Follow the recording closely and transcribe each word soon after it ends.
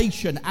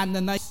nation and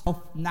the nation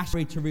of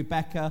Nazareth to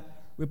Rebecca.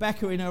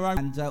 Rebecca in her own,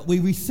 and we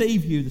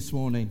receive you this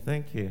morning.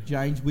 Thank you.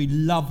 James, we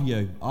love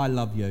you. I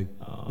love you.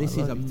 This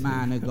is a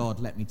man of God,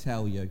 let me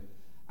tell you.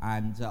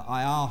 And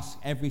I ask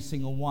every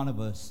single one of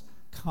us,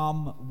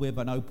 come with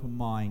an open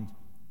mind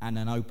and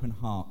an open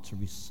heart to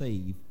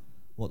receive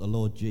what the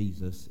Lord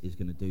Jesus is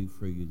going to do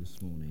through you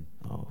this morning.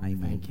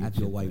 Amen. Have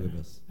your way with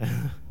us.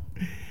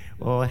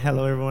 Well,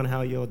 hello everyone. How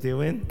are you all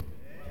doing?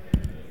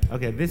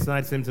 Okay, this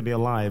side seems to be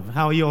alive.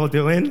 How are you all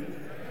doing?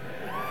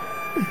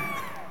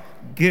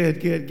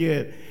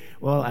 Good.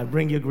 Well, I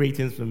bring you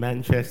greetings from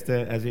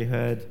Manchester. As you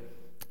heard,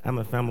 I'm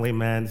a family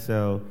man,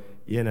 so,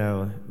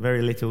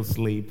 very little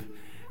sleep.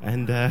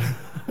 And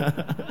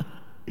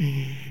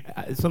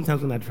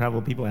sometimes when I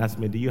travel, people ask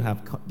me, do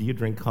you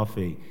drink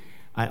coffee?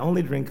 I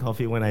only drink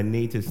coffee when I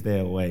need to stay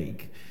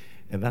awake.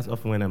 And that's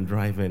often when I'm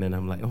driving, and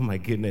I'm like, oh my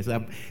goodness.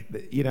 I've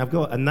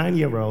got a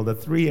 9-year-old, a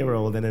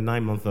 3-year-old, and a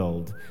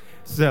 9-month-old.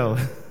 So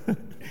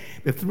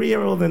the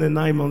 3-year-old and the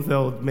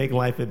 9-month-old make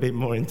life a bit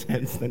more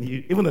intense than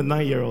even the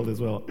 9-year-old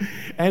as well.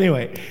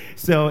 Anyway,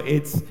 so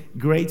it's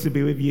great to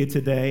be with you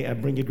today. I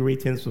bring you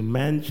greetings from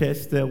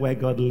Manchester, where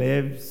God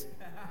lives.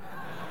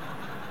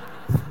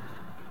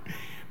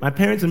 My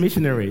parents are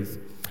missionaries.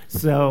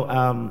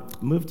 So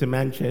moved to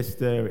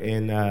Manchester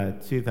in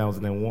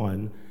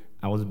 2001.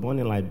 I was born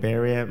in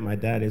Liberia. My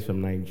dad is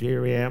from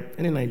Nigeria.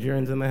 Any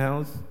Nigerians in the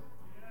house?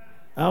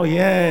 Oh,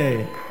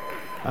 yay.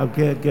 Oh,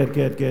 good.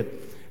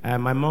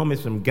 My mom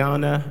is from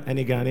Ghana.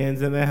 Any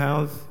Ghanaians in the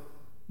house?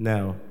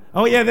 No.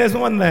 Oh, yeah, there's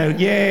one there.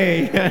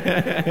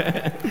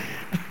 Yay.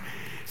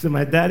 So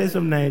my dad is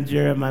from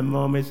Nigeria. My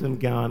mom is from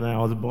Ghana. I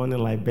was born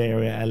in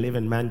Liberia. I live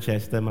in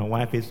Manchester. My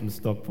wife is from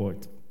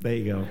Stockport. There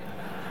you go.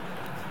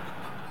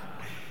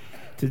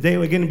 Today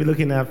we're going to be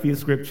looking at a few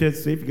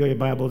scriptures. So if you got your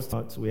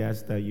Bibles, we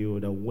ask that you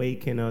would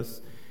awaken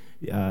us,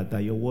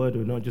 that your word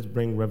would not just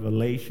bring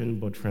revelation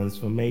but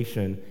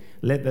transformation.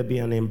 Let there be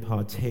an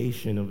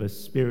impartation of a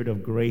spirit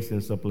of grace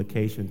and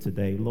supplication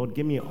today. Lord,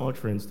 give me an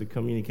utterance to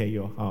communicate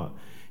your heart.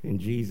 In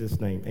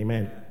Jesus' name,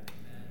 amen.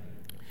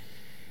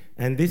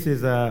 And this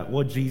is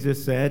what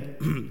Jesus said.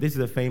 This is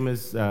a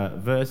famous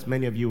verse.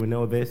 Many of you will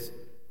know this.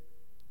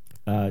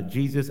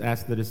 Jesus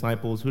asked the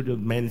disciples, who do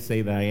men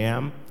say that I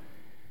am?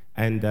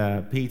 And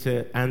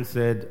Peter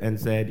answered and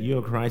said, you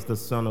are Christ, the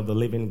Son of the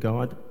living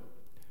God.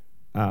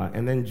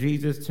 And then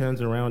Jesus turns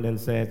around and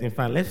says, in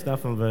fact, let's start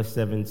from verse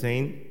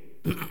 17.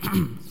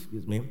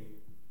 Excuse me.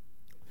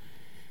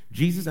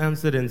 Jesus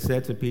answered and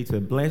said to Peter,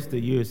 blessed are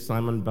you,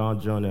 Simon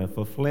Bar-Jonah,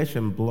 for flesh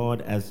and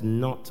blood has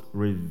not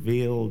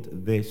revealed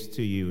this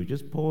to you.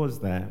 Just pause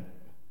there.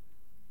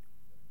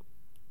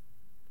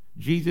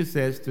 Jesus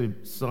says to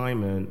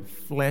Simon,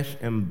 flesh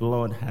and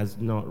blood has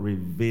not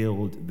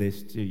revealed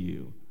this to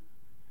you.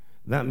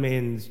 That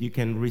means you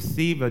can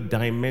receive a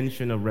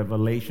dimension of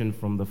revelation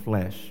from the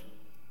flesh.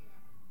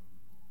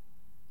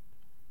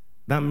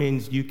 That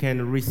means you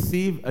can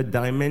receive a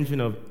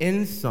dimension of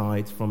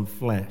insight from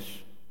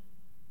flesh.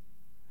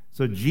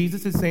 So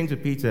Jesus is saying to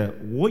Peter,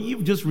 what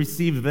you've just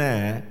received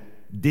there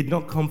did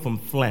not come from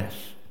flesh.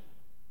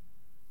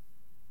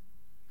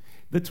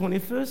 The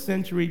 21st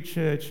century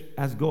church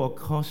has got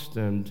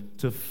accustomed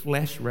to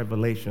flesh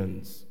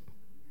revelations.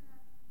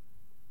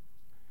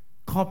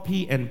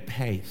 Copy and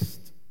paste.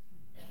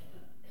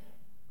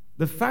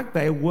 The fact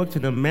that it worked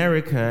in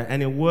America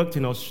and it worked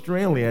in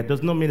Australia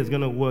does not mean it's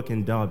going to work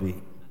in Derby.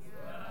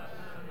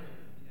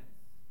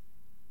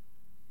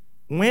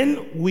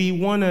 When we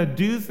want to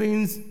do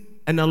things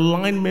in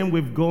alignment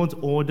with God's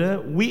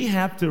order, we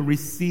have to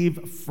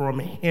receive from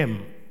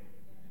Him.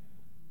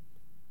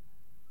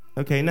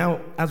 Okay,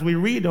 now, as we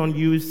read on,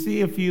 you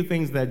see a few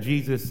things that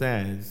Jesus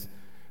says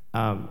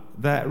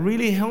that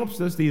really helps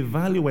us to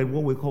evaluate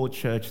what we call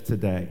church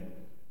today.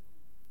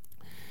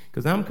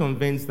 Because I'm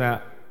convinced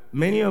that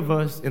many of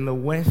us in the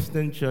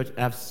Western church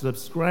have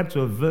subscribed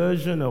to a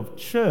version of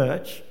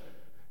church,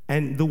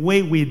 and the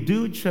way we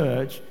do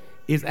church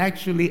is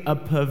actually a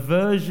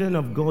perversion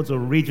of God's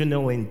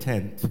original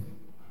intent.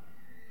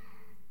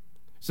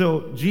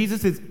 So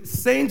Jesus is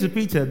saying to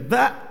Peter,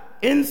 that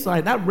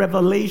insight, that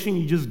revelation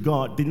you just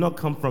got did not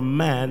come from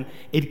man.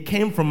 It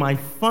came from my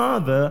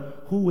Father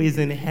who is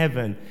in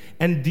heaven.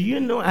 And do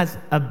you know, as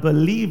a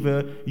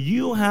believer,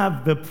 you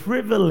have the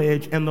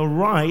privilege and the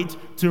right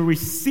to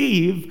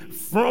receive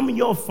from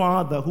your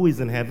Father who is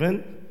in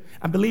heaven.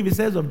 I believe it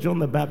says of John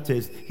the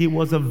Baptist, he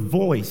was a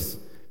voice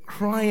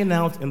crying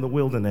out in the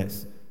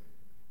wilderness.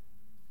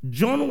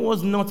 John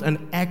was not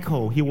an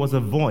echo, he was a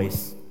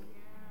voice.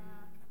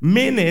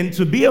 Meaning,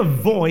 to be a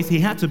voice, he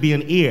had to be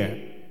an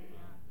ear.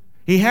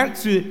 He had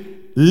to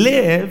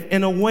live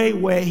in a way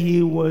where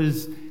he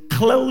was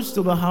close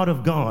to the heart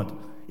of God.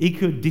 He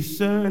could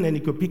discern and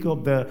he could pick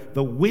up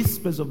the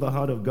whispers of the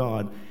heart of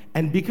God.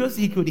 And because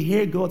he could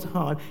hear God's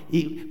heart,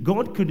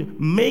 God could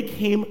make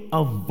him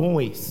a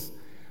voice.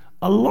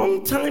 A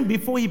long time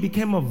before he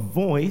became a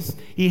voice,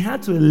 he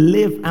had to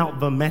live out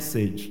the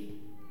message.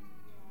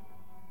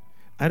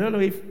 I don't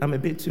know if I'm a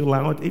bit too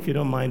loud. If you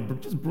don't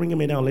mind, just bring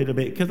me down a little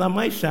bit, because I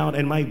might shout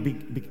and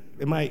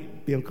it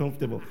might be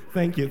uncomfortable.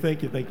 Thank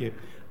you.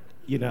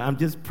 You know, I'm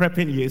just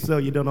prepping you so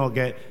you don't all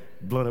get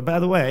blown up. By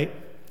the way,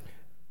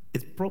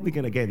 it's probably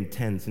going to get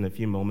intense in a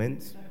few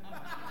moments.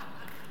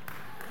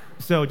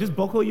 So just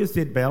buckle your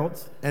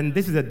seatbelt, and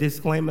this is a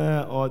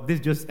disclaimer, or this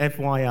is just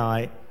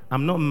FYI.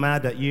 I'm not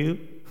mad at you.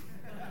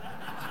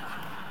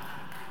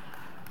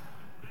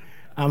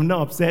 I'm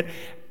not upset.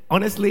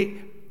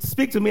 Honestly,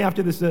 speak to me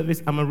after the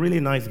service. I'm a really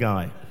nice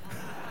guy.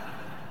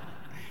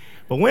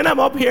 But when I'm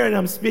up here and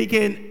I'm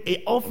speaking,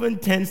 it often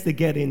tends to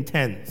get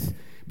intense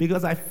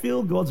because I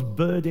feel God's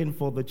burden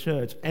for the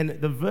church and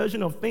the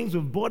version of things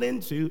we've bought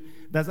into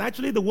that's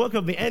actually the work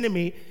of the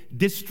enemy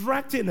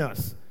distracting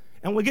us.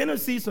 And we're going to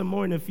see some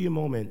more in a few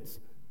moments.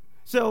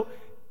 So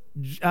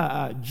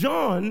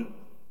John,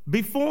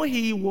 before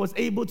he was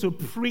able to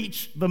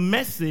preach the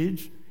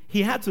message,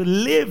 he had to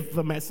live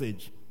the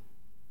message.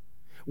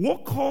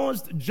 What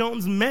caused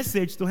John's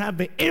message to have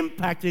the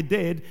impact it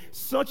did,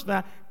 such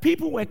that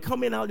people were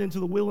coming out into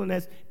the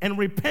wilderness and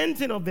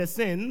repenting of their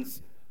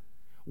sins?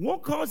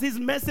 What caused his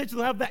message to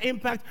have that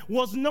impact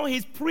was not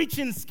his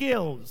preaching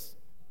skills.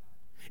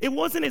 It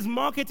wasn't his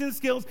marketing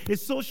skills,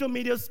 his social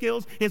media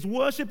skills, his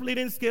worship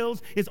leading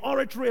skills, his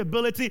oratory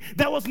ability.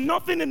 There was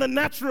nothing in the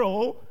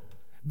natural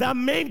that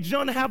made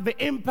John have the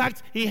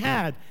impact he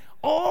had.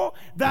 All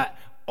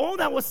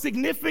that was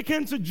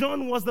significant to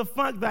John was the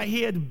fact that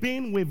he had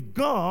been with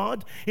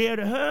God, he had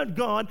heard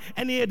God,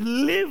 and he had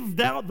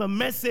lived out the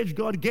message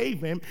God gave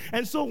him.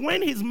 And so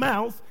when his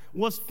mouth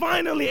was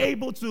finally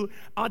able to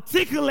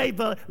articulate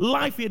the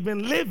life he had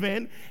been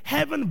living,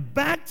 heaven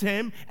backed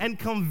him and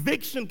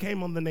conviction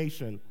came on the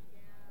nation.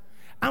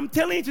 I'm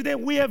telling you today,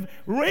 we have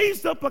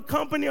raised up a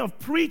company of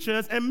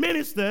preachers and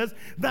ministers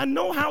that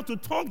know how to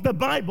talk the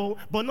Bible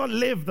but not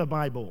live the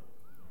Bible.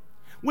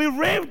 We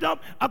raised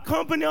up a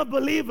company of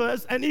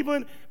believers and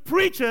even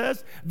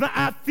preachers that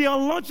are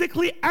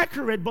theologically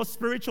accurate but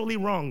spiritually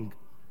wrong.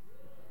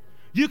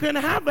 You can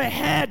have a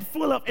head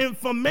full of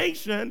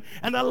information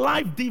and a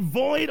life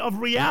devoid of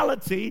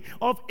reality,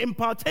 of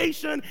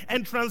impartation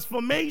and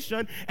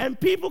transformation, and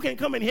people can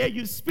come and hear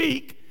you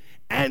speak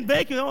and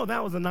they can, oh,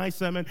 that was a nice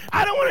sermon.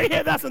 I don't want to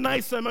hear that's a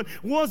nice sermon.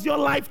 Was your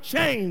life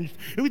changed?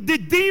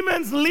 Did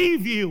demons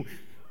leave you?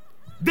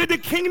 Did the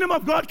kingdom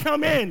of God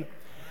come in?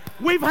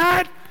 We've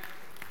had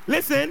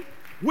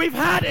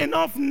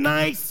enough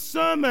nice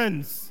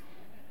sermons.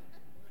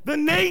 The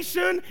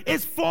nation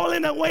is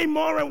falling away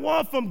more and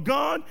more from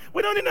God.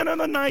 We don't need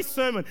another nice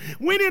sermon.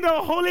 We need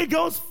a Holy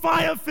Ghost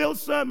fire-filled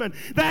sermon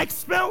that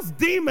expels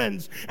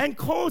demons and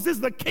causes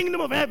the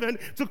kingdom of heaven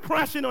to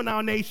crash in on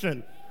our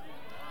nation.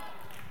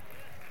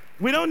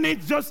 We don't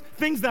need just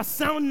things that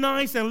sound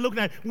nice and look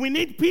nice. We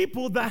need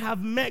people that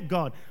have met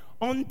God.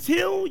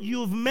 Until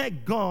you've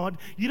met God,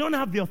 you don't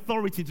have the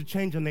authority to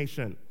change a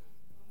nation.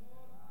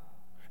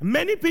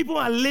 Many people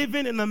are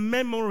living in the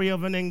memory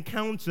of an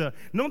encounter,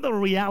 not the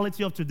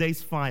reality of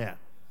today's fire.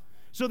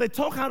 So they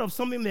talk out of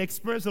something they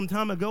experienced some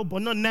time ago,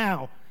 but not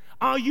now.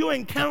 Are you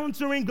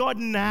encountering God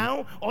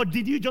now, or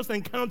did you just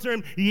encounter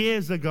him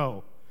years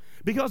ago?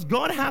 Because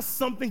God has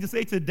something to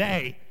say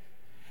today.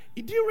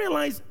 Do you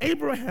realize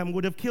Abraham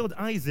would have killed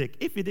Isaac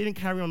if he didn't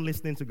carry on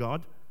listening to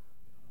God?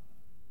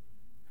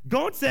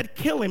 God said,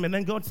 kill him, and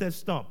then God said,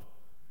 stop.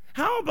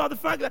 How about the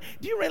fact that,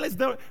 do you realize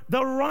the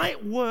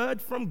right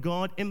word from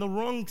God in the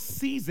wrong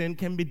season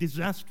can be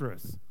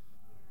disastrous?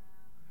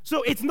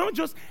 So it's not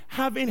just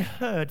having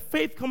heard.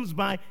 Faith comes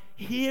by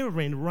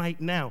hearing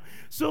right now.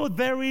 So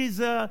there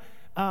is a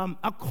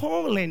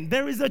calling.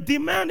 There is a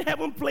demand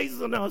heaven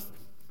places on us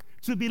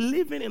to be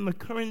living in the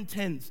current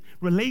tense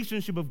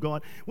relationship of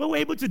God, where we're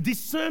able to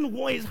discern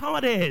what his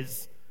heart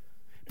is.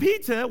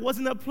 Peter was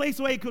in a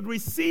place where he could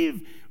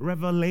receive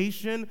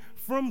revelation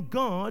from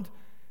God.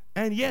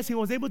 And yes, he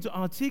was able to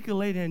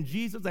articulate, and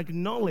Jesus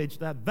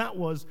acknowledged that that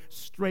was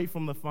straight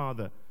from the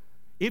Father.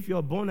 If you're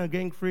a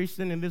born-again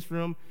Christian in this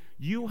room,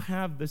 you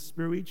have the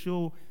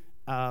spiritual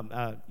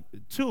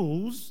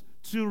tools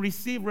to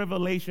receive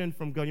revelation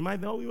from God. You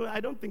might know, oh, I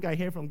don't think I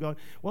hear from God.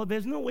 Well,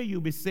 there's no way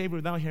you'll be saved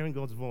without hearing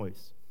God's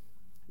voice.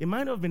 It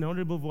might not have been an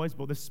audible voice,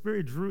 but the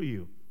Spirit drew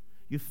you.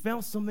 You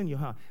felt something in your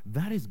heart.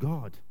 That is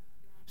God.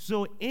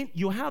 So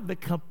you have the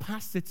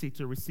capacity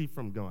to receive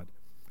from God.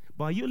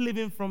 But are you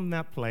living from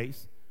that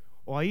place?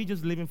 Or are you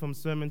just living from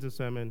sermon to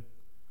sermon,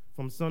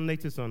 from Sunday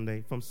to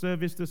Sunday, from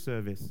service to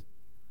service?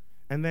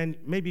 And then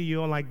maybe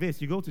you're like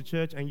this. You go to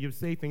church and you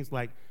say things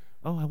like,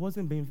 oh, I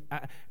wasn't being...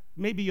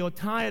 maybe you're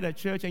tired at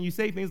church and you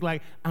say things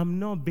like, I'm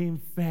not being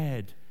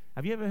fed.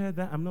 Have you ever heard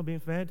that? I'm not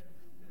being fed?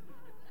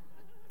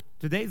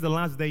 Today's the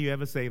last day you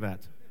ever say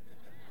that.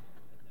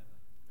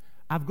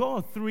 I've got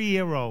a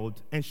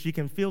 3-year-old and she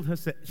can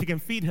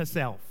feed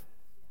herself.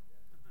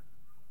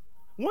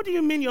 What do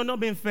you mean you're not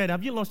being fed?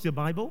 Have you lost your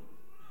Bible?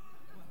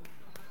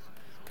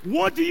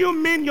 What do you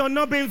mean you're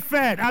not being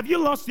fed? Have you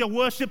lost your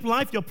worship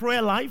life, your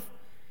prayer life?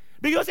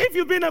 Because if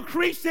you've been a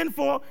Christian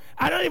for,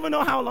 I don't even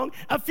know how long,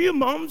 a few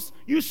months,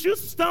 you should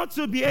start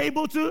to be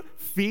able to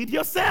feed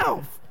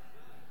yourself.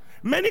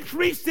 Many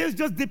Christians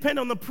just depend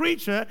on the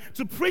preacher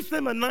to preach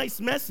them a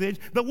nice message,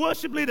 the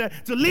worship leader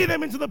to lead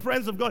them into the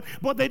presence of God,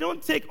 but they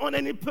don't take on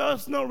any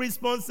personal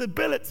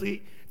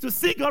responsibility to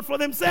seek God for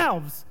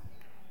themselves.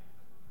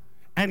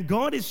 And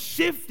God is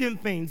shifting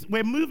things.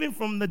 We're moving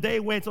from the day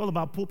where it's all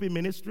about pulpit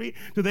ministry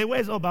to the day where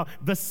it's all about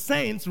the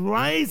saints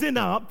rising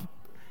up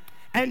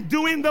and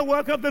doing the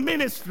work of the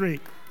ministry.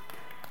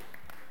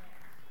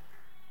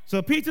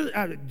 So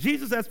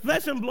Jesus says,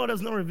 flesh and blood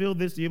has not revealed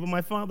this to you, but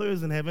my Father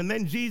is in heaven.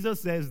 Then Jesus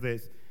says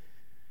this,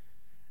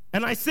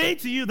 and I say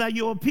to you that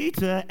you are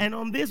Peter, and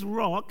on this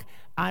rock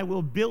I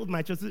will build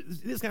my church.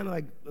 This is kind of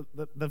like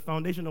the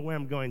foundation of where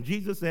I'm going.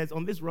 Jesus says,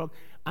 on this rock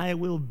I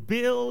will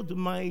build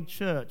my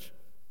church.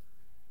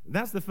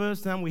 That's the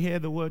first time we hear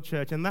the word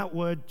church, and that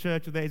word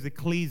church there is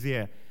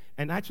ecclesia.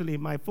 And actually,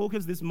 my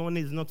focus this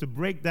morning is not to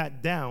break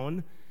that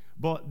down,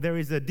 but there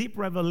is a deep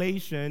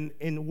revelation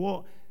in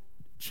what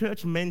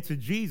church meant to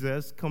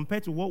Jesus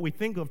compared to what we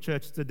think of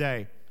church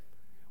today.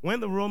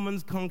 When the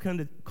Romans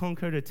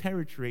conquered a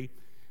territory,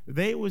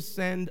 they would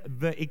send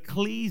the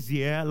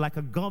ecclesia, like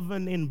a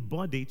governing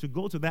body, to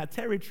go to that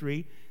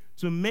territory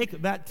to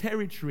make that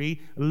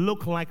territory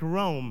look like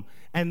Rome.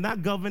 And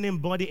that governing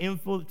body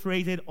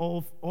infiltrated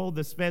all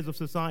the spheres of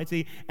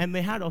society, and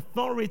they had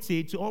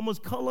authority to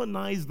almost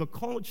colonize the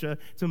culture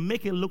to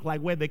make it look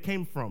like where they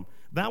came from.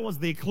 That was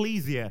the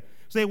ecclesia.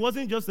 So it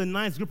wasn't just a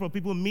nice group of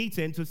people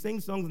meeting to sing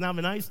songs and have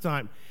a nice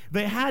time.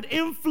 They had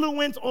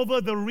influence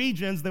over the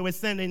regions they were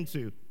sent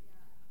into.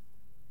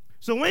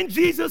 So when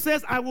Jesus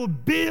says, I will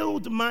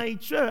build my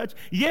church,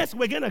 yes,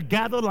 we're going to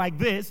gather like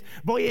this,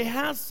 but he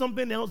has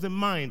something else in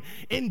mind.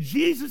 In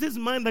Jesus'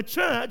 mind, the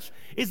church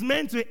is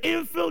meant to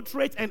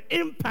infiltrate and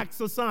impact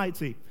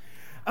society.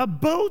 A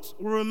boat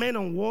will remain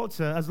on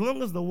water as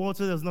long as the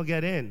water does not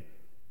get in.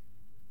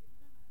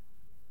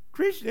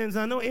 Christians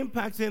are not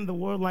impacting the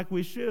world like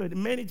we should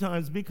many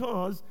times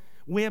because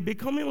we are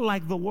becoming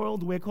like the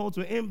world we're called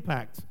to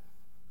impact.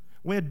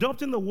 We're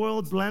adopting the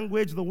world's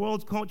language, the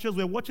world's cultures.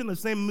 We're watching the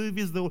same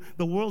movies the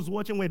world's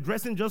watching. We're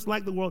dressing just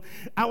like the world.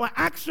 Our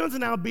actions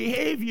and our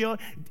behavior,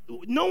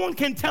 no one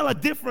can tell a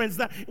difference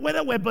that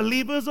whether we're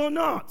believers or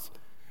not.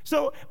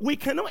 So we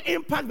cannot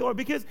impact the world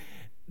because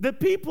the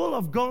people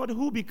of God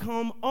who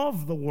become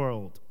of the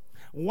world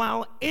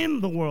while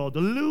in the world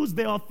lose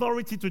their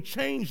authority to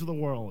change the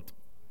world.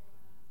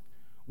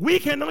 We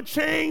cannot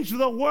change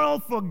the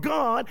world for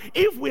God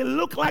if we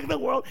look like the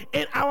world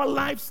in our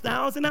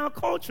lifestyles and our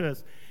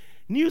cultures.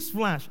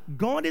 Newsflash,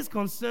 God is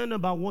concerned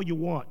about what you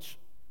watch.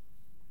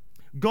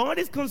 God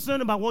is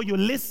concerned about what you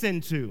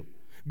listen to.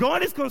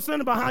 God is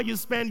concerned about how you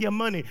spend your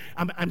money.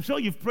 I'm sure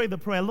you've prayed the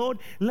prayer, Lord,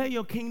 let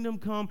your kingdom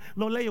come.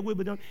 Lord, let your will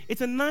be done. It's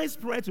a nice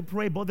prayer to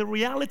pray, but the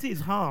reality is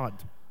hard.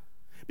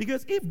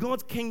 Because if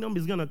God's kingdom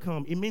is going to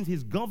come, it means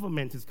his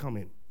government is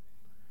coming.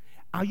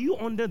 Are you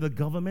under the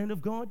government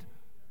of God?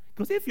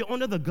 Because if you're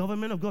under the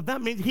government of God,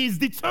 that means he's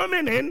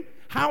determining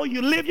how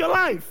you live your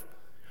life.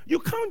 You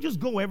can't just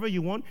go wherever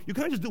you want. You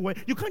can't just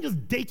you can't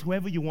just date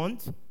whoever you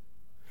want.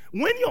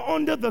 When you're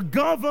under the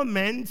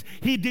government,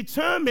 he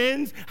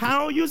determines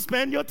how you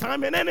spend your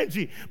time and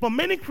energy. But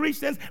many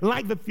Christians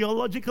like the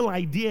theological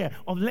idea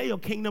of let your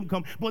kingdom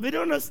come, but they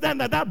don't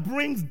understand that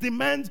brings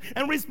demands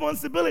and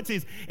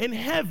responsibilities. In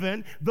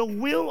heaven, the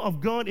will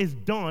of God is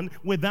done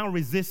without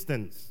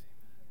resistance.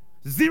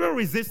 Zero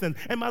resistance.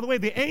 And by the way,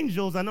 the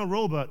angels are not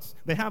robots.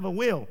 They have a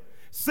will.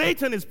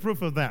 Satan is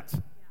proof of that.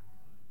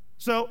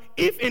 So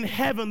if in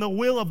heaven the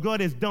will of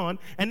God is done,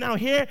 and now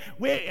here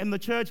we're in the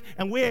church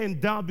and we're in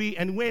Derby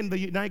and we're in the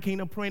United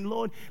Kingdom praying,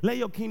 Lord, let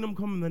your kingdom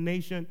come in the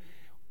nation.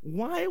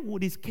 Why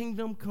would his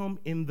kingdom come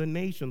in the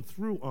nation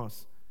through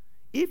us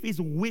if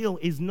his will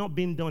is not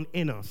being done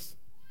in us?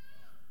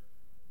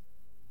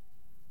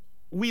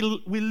 We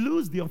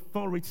lose the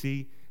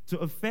authority to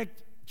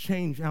affect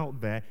change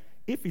out there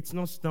if it's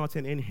not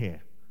starting in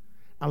here,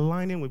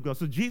 aligning with God.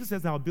 So Jesus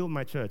says, I'll build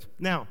my church.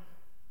 Now,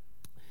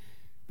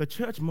 the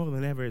church more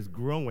than ever is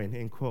growing,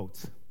 in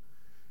quotes.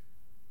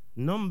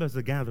 Numbers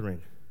are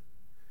gathering.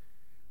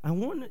 I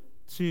want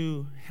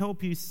to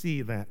help you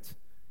see that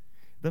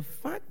the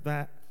fact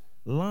that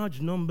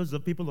large numbers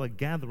of people are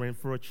gathering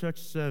for a church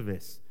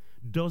service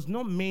does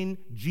not mean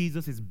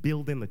Jesus is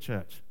building the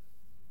church.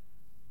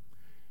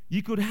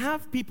 You could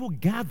have people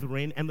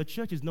gathering and the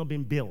church is not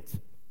being built.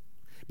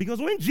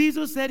 Because when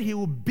Jesus said he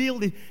will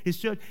build his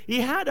church,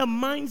 he had a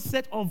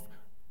mindset of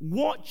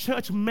what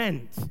church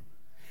meant.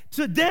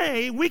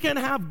 Today, we can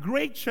have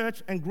great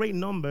church and great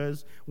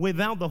numbers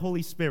without the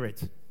Holy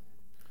Spirit.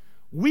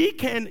 We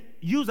can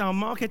use our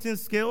marketing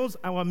skills,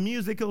 our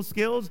musical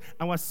skills,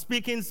 our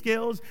speaking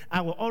skills,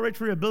 our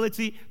oratory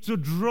ability to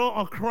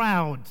draw a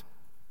crowd.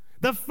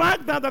 The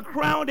fact that the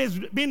crowd is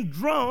being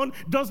drawn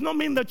does not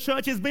mean the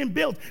church is being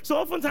built. So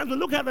oftentimes we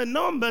look at the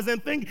numbers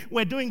and think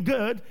we're doing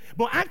good,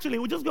 but actually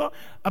we just got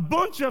a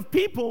bunch of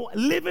people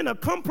living a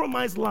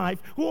compromised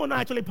life who are not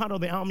actually part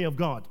of the army of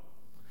God.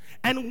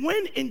 And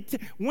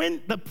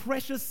when the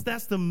pressure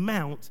starts to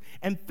mount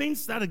and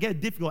things start to get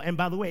difficult, and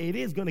by the way, it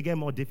is going to get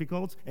more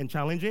difficult and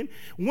challenging.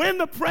 When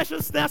the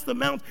pressure starts to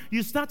mount,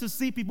 you start to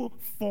see people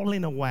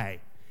falling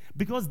away.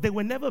 because they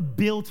were never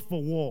built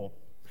for war.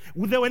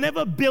 They were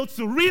never built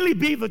to really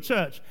be the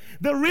church.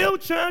 The real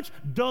church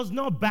does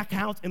not back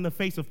out in the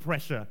face of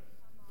pressure.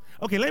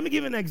 Okay, let me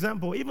give you an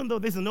example. Even though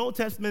this is an Old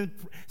Testament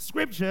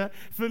scripture,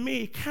 for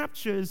me, it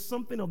captures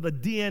something of the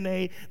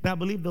DNA that I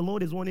believe the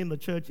Lord is wanting the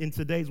church in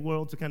today's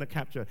world to kind of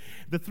capture.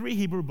 The 3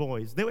 Hebrew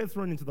boys, they were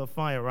thrown into the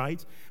fire,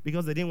 right?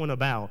 Because they didn't want to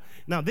bow.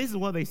 Now, this is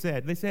what they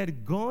said. They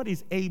said, God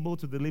is able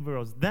to deliver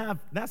us.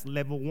 That's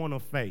level 1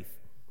 of faith.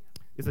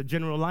 It's a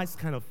generalized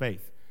kind of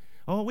faith.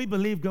 Oh, we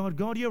believe God.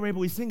 God, you're able.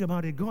 We sing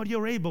about it. God,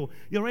 you're able.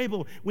 You're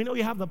able. We know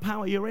you have the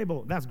power. You're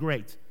able. That's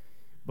great.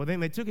 But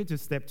then they took it to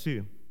step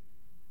 2.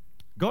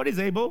 God is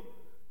able.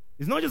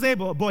 He's not just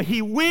able, but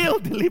He will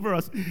deliver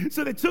us.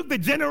 So they took the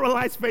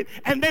generalized faith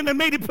and then they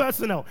made it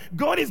personal.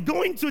 God is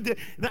going to,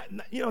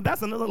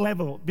 that's another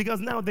level. Because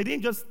now they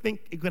didn't just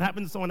think it could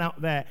happen to someone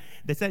out there.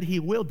 They said He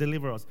will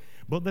deliver us.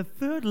 But the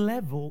third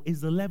level is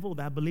the level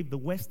that I believe the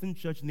Western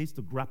church needs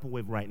to grapple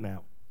with right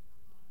now.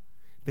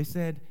 They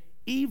said,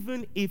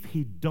 even if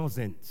He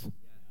doesn't.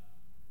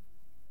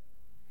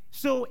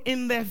 So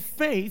in their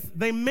faith,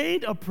 they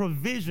made a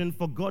provision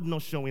for God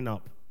not showing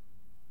up.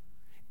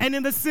 And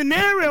in the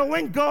scenario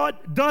when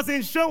God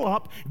doesn't show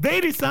up,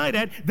 they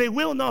decided they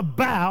will not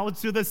bow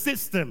to the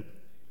system.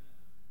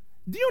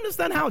 Do you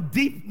understand how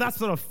deep that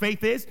sort of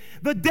faith is?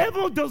 The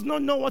devil does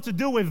not know what to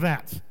do with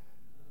that.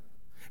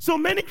 So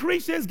many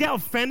Christians get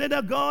offended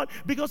at God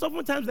because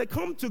oftentimes they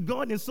come to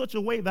God in such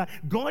a way that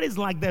God is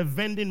like their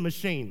vending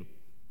machine.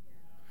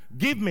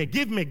 Give me,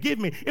 give me, give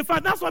me. In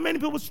fact, that's why many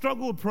people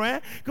struggle with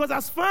prayer, because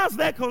as far as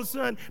they're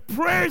concerned,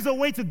 prayer is a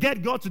way to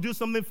get God to do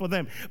something for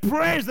them.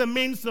 Prayer is a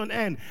means to an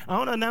end. I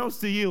want to announce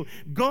to you,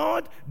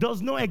 God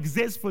does not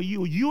exist for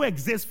you. You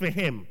exist for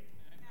Him.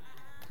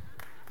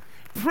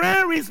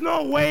 Prayer is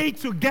no way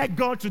to get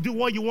God to do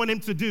what you want Him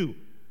to do.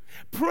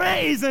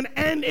 Prayer is an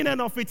end in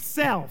and of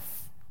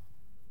itself.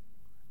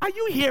 Are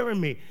you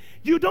hearing me?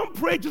 You don't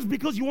pray just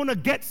because you want to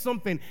get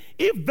something.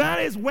 If that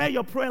is where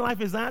your prayer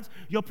life is at,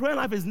 your prayer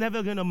life is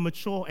never going to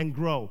mature and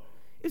grow.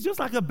 It's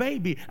just like a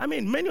baby. I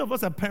mean, many of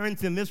us are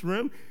parents in this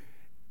room.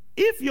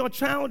 If your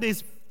child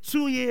is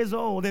 2 years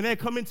old and they're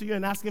coming to you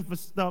and asking for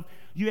stuff,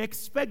 you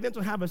expect them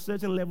to have a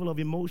certain level of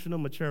emotional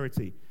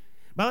maturity.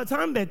 By the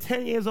time they're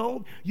 10 years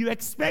old, you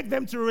expect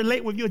them to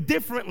relate with you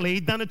differently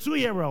than a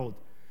 2-year-old.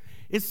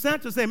 It's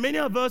sad to say many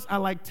of us are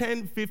like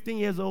 10, 15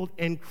 years old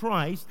in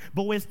Christ,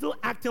 but we're still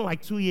acting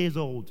like 2 years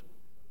old.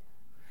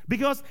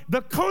 Because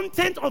the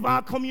content of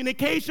our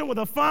communication with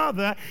the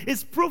Father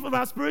is proof of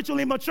our spiritual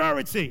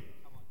immaturity.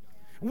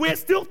 We're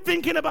still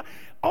thinking about,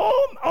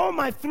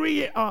 my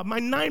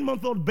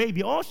 9-month-old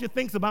baby, all she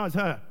thinks about is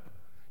her.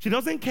 She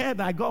doesn't care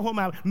that I got home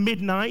at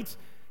midnight.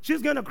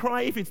 She's going to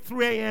cry if it's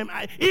 3 a.m.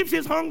 If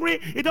she's hungry,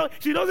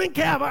 she doesn't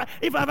care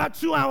if I've had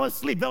 2 hours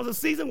sleep. There was a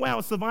season where I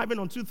was surviving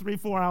on 2, 3,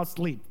 4 hours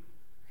sleep.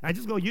 I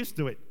just got used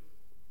to it.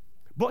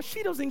 But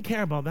she doesn't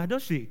care about that,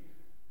 does she?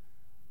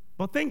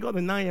 But thank God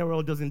the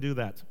 9-year-old doesn't do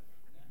that.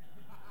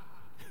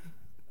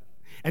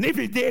 And if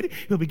he did,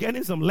 he'll be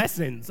getting some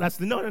lessons.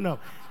 No.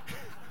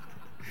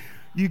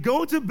 You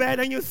go to bed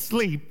and you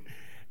sleep,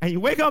 and you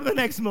wake up the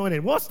next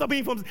morning. What's stopping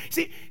you from...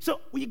 See, so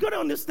you got to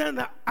understand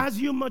that as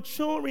you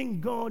mature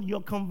in God,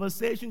 your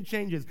conversation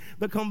changes.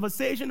 The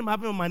conversation I'm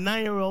having with my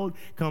 9-year-old,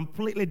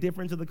 completely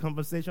different to the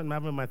conversation I'm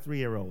having with my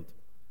 3-year-old.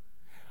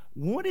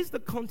 What is the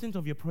content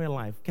of your prayer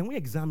life? Can we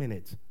examine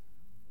it?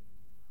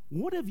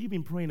 What have you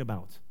been praying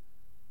about?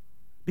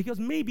 Because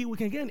maybe we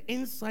can get an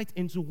insight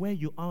into where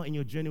you are in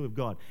your journey with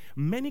God.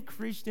 Many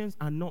Christians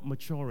are not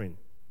maturing.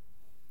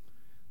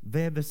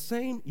 They're the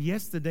same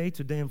yesterday,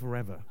 today, and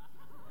forever.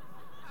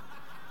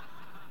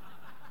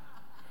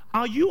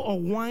 Are you a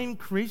wine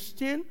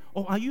Christian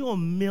or are you a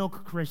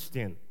milk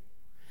Christian?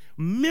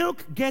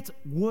 Milk gets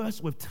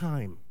worse with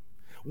time.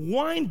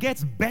 Wine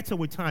gets better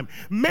with time.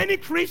 Many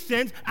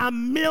Christians are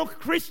milk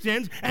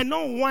Christians and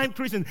not wine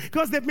Christians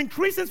because they've been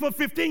Christians for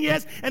 15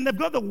 years and they've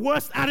got the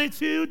worst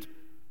attitude.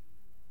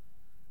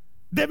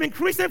 They've been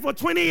Christian for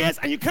 20 years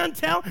and you can't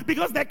tell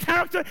because their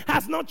character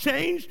has not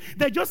changed.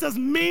 They're just as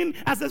mean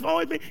as they've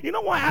always been. You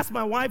know what I ask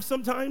my wife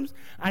sometimes?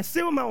 I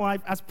say with my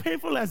wife, as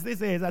painful as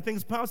this is, I think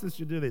spouses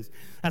should do this.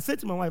 I said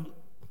to my wife,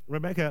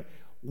 Rebecca,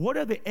 what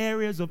are the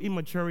areas of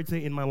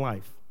immaturity in my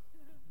life?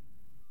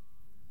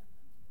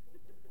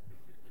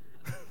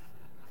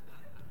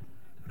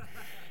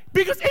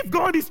 Because if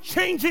God is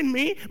changing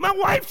me, my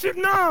wife should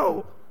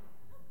know.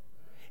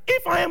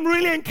 If I am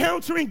really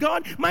encountering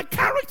God, my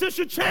character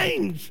should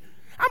change.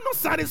 I'm not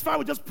satisfied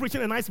with just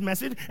preaching a nice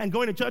message and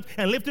going to church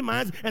and lifting my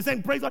hands and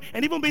saying praise God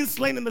and even being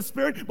slain in the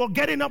spirit, but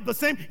getting up the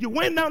same. You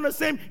went down the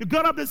same, you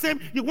got up the same.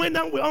 You went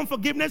down with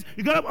unforgiveness,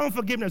 you got up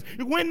unforgiveness.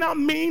 You went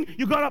down mean,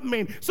 you got up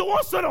mean. So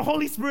what sort of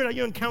Holy Spirit are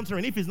you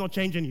encountering if He's not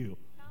changing you?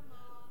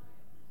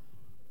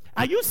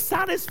 Are you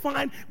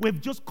satisfied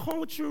with just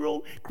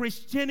cultural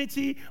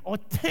Christianity or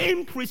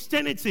tame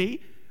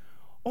Christianity?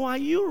 Or are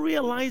you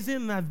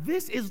realizing that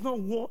this is not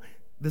what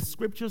the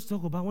scriptures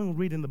talk about when we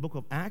read in the book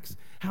of Acts,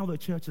 how the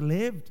church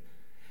lived?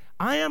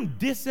 I am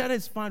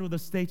dissatisfied with the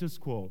status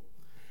quo.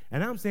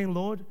 And I'm saying,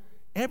 Lord,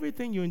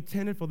 everything you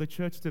intended for the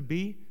church to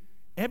be,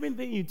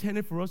 everything you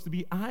intended for us to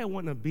be, I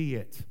want to be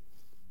it.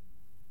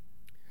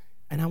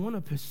 And I want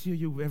to pursue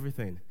you with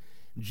everything.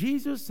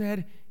 Jesus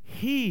said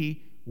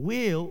he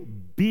will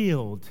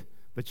build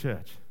the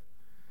church.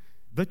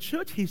 The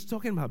church he's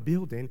talking about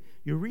building,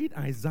 you read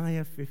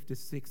Isaiah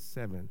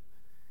 56:7,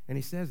 and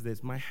he says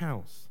this, my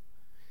house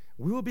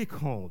will be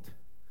called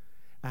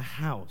a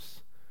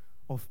house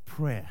of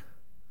prayer.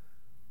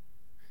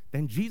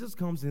 Then Jesus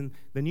comes in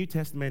the New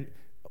Testament,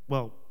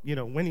 well,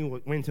 when he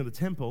went to the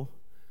temple,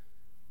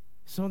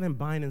 saw them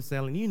buying and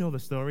selling. You know the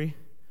story.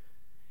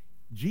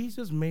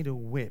 Jesus made a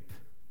whip.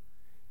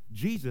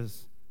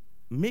 Jesus,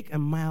 make a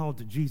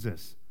mild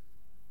Jesus.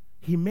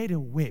 He made a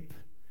whip.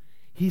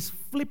 He's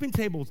flipping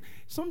tables.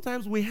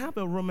 Sometimes we have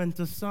a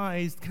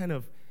romanticized kind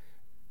of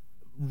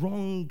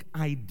wrong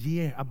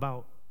idea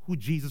about who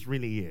Jesus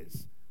really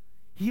is.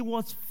 He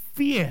was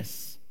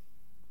fierce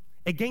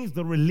against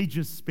the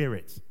religious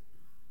spirit.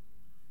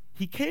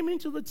 He came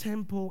into the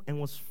temple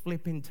and was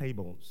flipping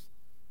tables.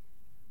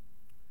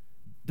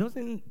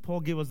 Doesn't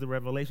Paul give us the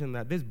revelation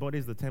that this body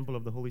is the temple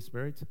of the Holy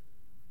Spirit?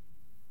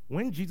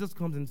 When Jesus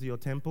comes into your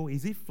temple,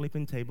 is he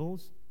flipping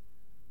tables?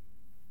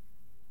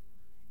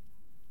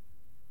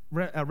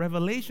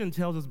 Revelation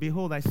tells us,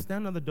 behold, I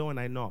stand on the door and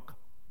I knock.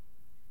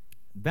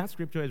 That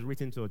scripture is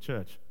written to a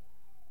church.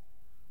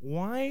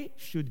 Why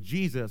should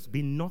Jesus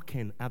be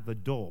knocking at the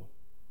door?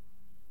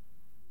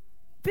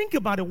 Think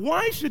about it.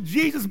 Why should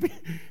Jesus be...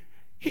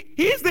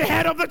 He's the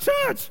head of the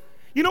church.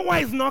 You know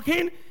why he's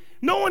knocking?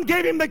 No one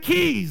gave him the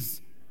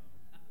keys.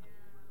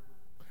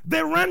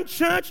 They ran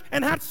church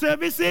and had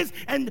services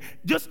and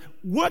just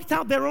worked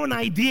out their own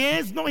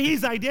ideas, not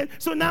his ideas.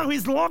 So now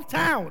he's locked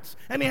out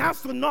and he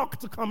has to knock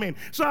to come in.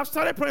 So I've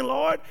started praying,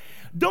 Lord,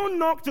 don't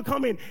knock to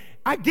come in.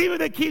 I give you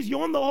the keys.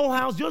 You own the whole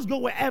house. Just go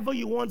wherever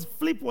you want.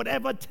 Flip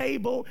whatever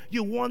table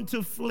you want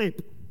to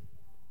flip.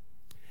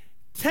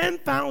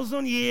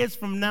 10,000 years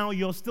from now,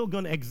 you're still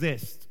going to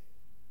exist.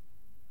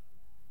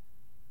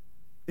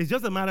 It's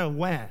just a matter of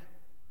where.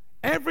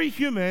 Every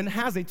human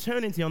has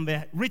eternity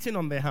written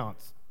on their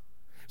hearts.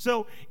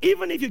 So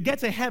even if you get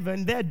to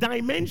heaven, there are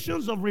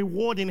dimensions of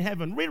reward in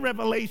heaven. Read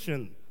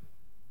Revelation.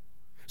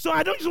 So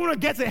I don't just want to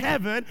get to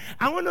heaven.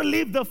 I want to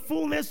live the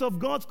fullness of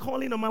God's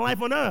calling on my life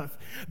on earth.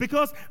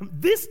 Because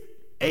this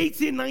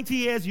 80, 90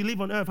 years you live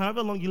on earth,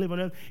 however long you live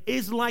on earth,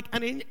 is like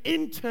an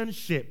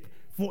internship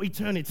for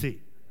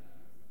eternity.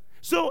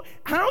 So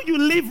how you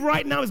live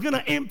right now is going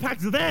to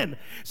impact then.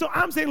 So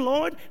I'm saying,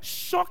 Lord,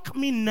 shock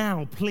me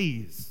now,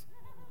 please.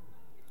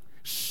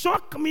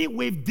 Shock me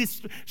with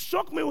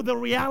the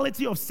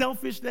reality of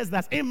selfishness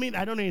that's in me.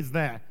 I don't know it's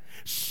there.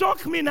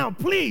 Shock me now,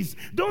 please.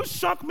 Don't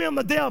shock me on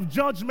the day of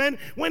judgment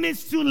when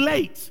it's too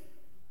late.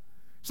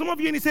 Some of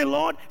you need to say,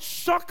 Lord,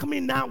 shock me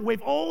now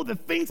with all the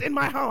things in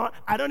my heart.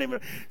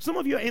 Some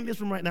of you are in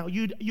this room right now.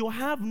 You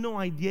have no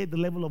idea the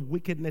level of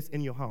wickedness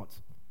in your heart.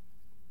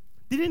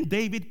 Didn't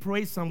David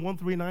pray Psalm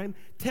 139?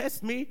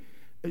 Test me,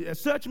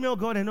 search me, O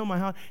God, and know my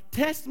heart.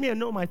 Test me and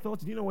know my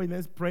thoughts. Do you know what he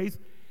then prays?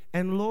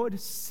 And Lord,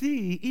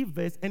 see if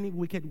there's any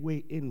wicked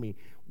way in me.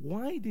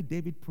 Why did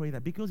David pray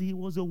that? Because he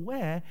was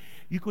aware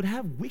you could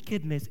have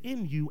wickedness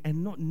in you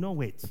and not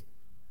know it.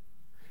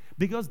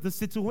 Because the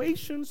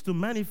situations to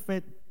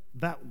manifest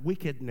that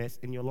wickedness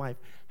in your life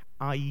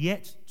are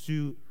yet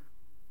to,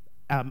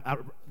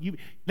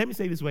 let me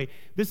say it this way.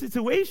 The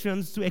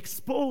situations to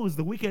expose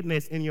the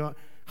wickedness in your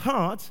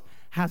heart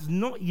has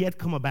not yet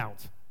come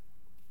about.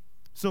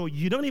 So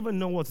you don't even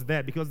know what's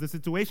there because the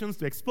situations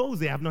to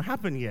expose it have not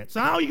happened yet.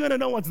 So how are you going to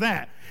know what's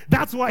there?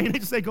 That's why you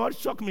need to say, God,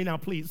 shock me now,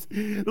 please.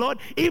 Lord,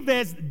 if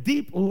there's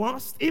deep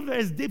lust, if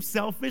there's deep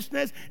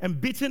selfishness and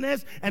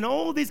bitterness and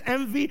all this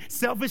envy,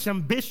 selfish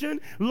ambition,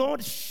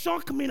 Lord,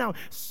 shock me now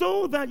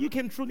so that you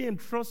can truly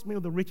entrust me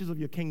with the riches of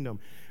your kingdom.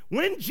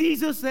 When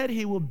Jesus said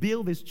he will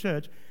build his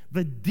church,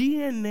 the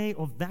DNA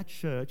of that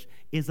church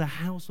is a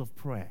house of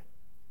prayer.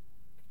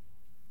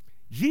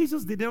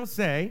 Jesus did not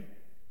say,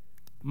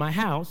 my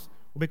house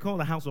will be called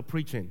a house of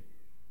preaching.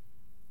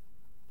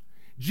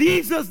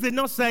 Jesus did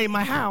not say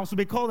my house will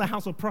be called a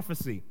house of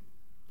prophecy.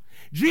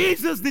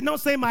 Jesus did not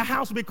say my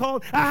house will be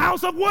called a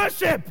house of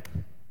worship.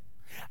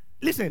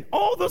 Listen,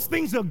 all those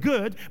things are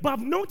good, but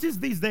I've noticed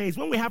these days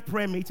when we have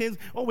prayer meetings,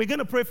 we're going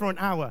to pray for an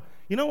hour.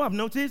 You know what I've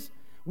noticed?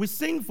 We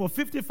sing for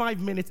 55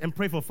 minutes and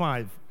pray for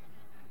 5.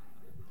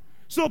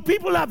 So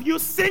people have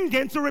used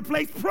singing to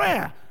replace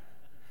prayer.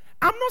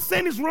 I'm not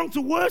saying it's wrong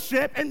to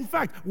worship. In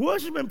fact,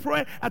 worship and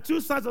prayer are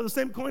two sides of the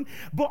same coin.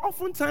 But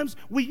oftentimes,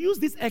 we use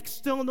these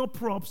external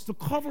props to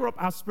cover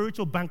up our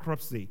spiritual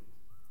bankruptcy.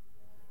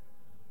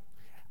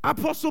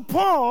 Apostle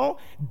Paul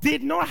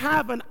did not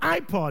have an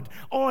iPod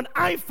or an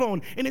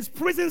iPhone in his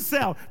prison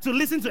cell to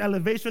listen to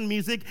Elevation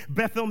music,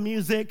 Bethel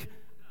music.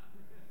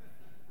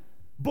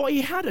 But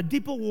he had a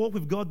deeper walk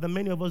with God than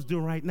many of us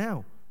do right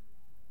now.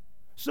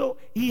 So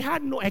he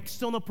had no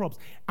external props.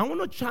 I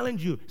want to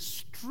challenge you,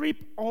 strip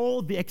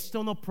all the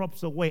external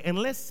props away and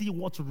let's see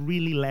what's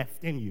really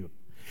left in you.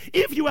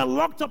 If you are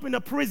locked up in a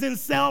prison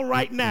cell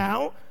right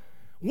now,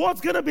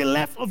 What's going to be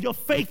left of your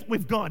faith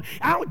with God?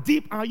 How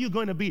deep are you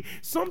going to be?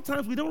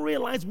 Sometimes we don't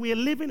realize we are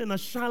living in a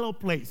shallow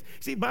place.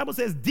 See, the Bible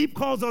says deep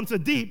calls unto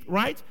deep,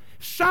 right?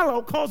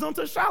 Shallow calls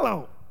unto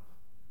shallow.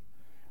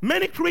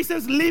 Many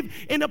Christians live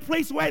in a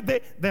place where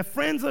their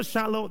friends are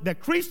shallow, their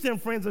Christian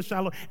friends are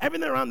shallow,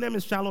 everything around them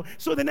is shallow,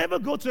 so they never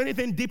go to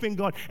anything deep in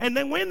God. And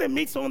then when they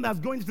meet someone that's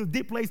going to the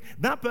deep place,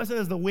 that person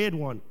is the weird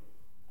one.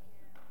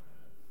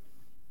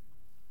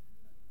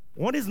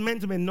 What is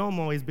meant to be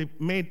normal is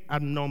made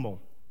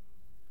abnormal.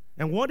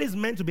 And what is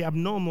meant to be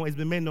abnormal is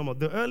made normal.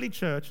 The early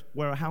church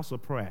were a house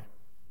of prayer.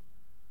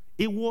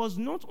 It was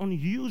not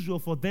unusual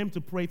for them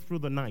to pray through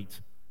the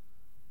night.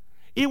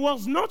 It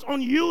was not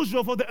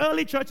unusual for the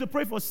early church to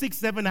pray for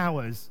 6-7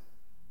 hours.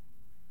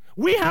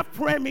 We have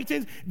prayer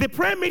meetings. The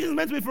prayer meeting is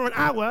meant to be for an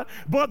hour,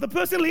 but the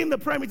person leading the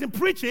prayer meeting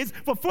preaches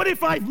for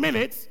 45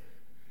 minutes,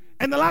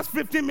 and the last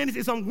 15 minutes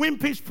is on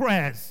wimpish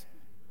prayers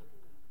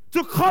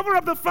to cover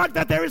up the fact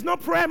that there is no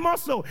prayer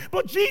muscle.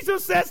 But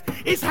Jesus says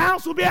his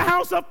house will be a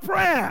house of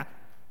prayer.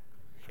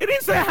 It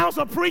didn't say a house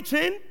of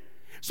preaching.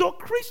 So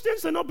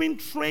Christians are not being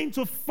trained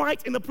to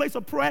fight in the place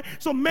of prayer.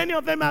 So many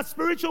of them are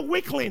spiritual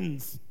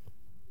weaklings.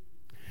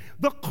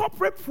 The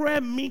corporate prayer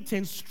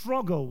meeting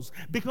struggles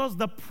because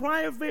the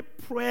private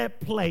prayer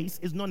place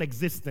is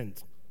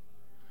non-existent.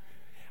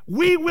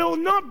 We will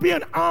not be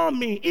an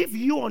army if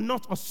you are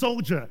not a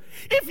soldier.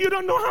 If you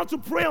don't know how to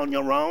pray on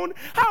your own,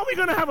 how are we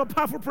going to have a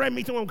powerful prayer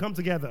meeting when we come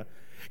together?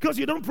 Because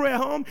you don't pray at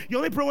home. You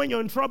only pray when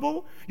you're in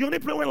trouble. You only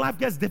pray when life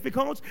gets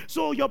difficult.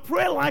 So your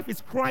prayer life is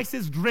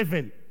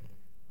crisis-driven.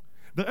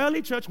 The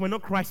early church were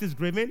not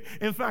crisis-driven.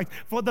 In fact,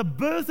 for the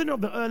birthing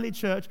of the early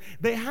church,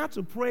 they had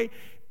to pray.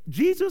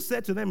 Jesus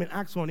said to them in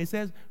Acts 1, he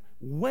says,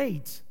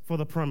 wait for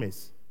the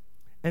promise.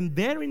 And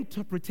their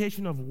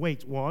interpretation of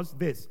wait was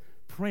this: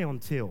 pray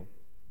until.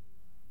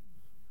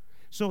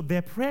 So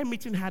their prayer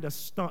meeting had a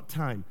start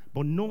time,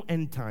 but no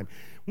end time.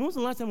 When was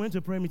the last time we went to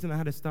a prayer meeting that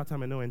had a start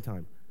time and no end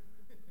time?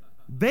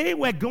 They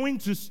were going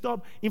to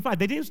stop. In fact,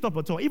 they didn't stop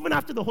at all. Even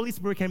after the Holy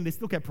Spirit came, they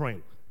still kept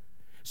praying.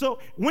 So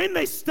when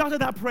they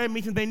started that prayer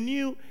meeting, they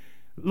knew,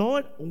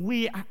 Lord,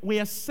 we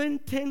are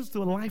sentenced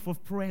to a life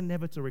of prayer,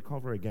 never to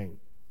recover again.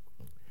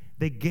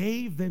 They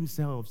gave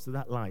themselves to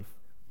that life.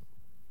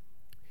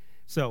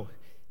 So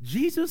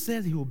Jesus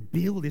says he will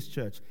build this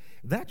church.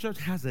 That church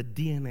has a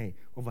DNA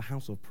of a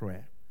house of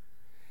prayer.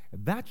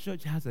 That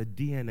church has a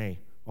DNA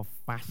of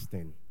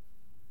fasting.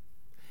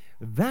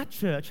 That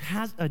church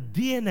has a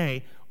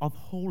DNA of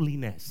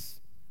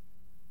holiness.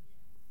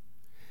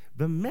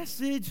 The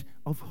message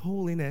of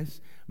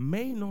holiness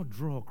may not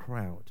draw a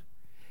crowd,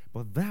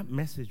 but that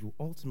message will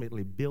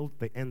ultimately build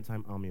the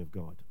end-time army of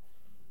God.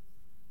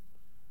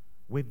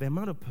 With the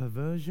amount of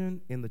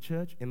perversion in the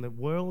church, in the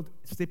world,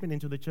 stepping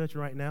into the church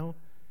right now,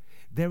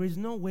 there is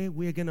no way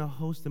we're going to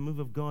host the move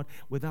of God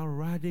without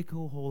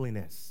radical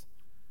holiness.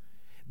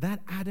 That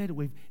added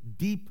with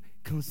deep,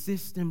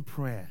 consistent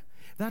prayer.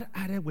 That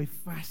added with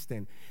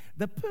fasting.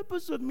 The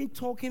purpose of me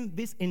talking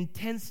this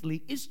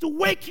intensely is to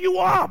wake you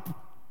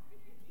up.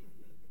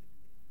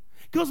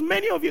 Because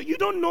many of you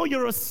don't know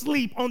you're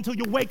asleep until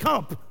you wake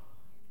up.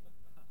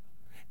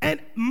 And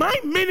my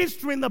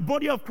ministry in the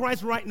body of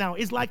Christ right now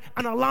is like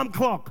an alarm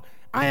clock.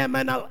 I'm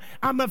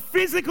a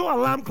physical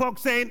alarm clock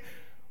saying,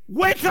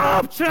 wake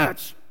up,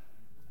 church.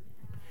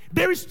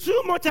 There is too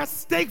much at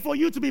stake for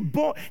you to be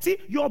bored. See,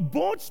 you're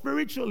bored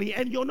spiritually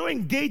and you're not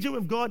engaging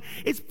with God.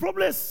 It's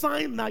probably a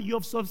sign that you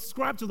have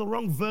subscribed to the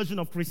wrong version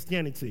of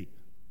Christianity.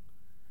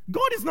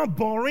 God is not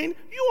boring.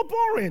 You are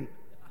boring.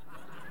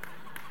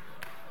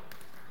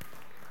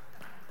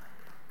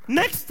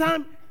 Next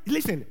time,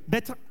 listen,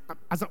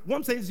 as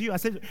I'm saying to you, I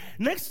said,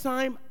 next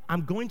time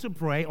I'm going to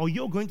pray or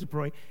you're going to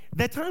pray,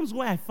 there are times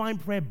where I find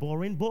prayer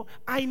boring, but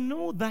I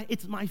know that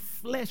it's my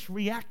flesh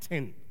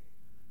reacting.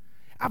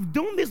 I've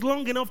done this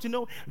long enough to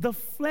know the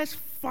flesh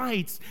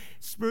fights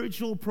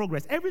spiritual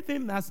progress.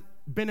 Everything that's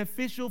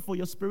beneficial for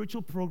your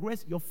spiritual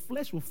progress, your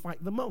flesh will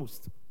fight the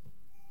most.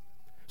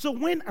 So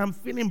when I'm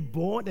feeling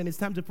bored and it's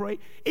time to pray,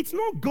 it's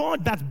not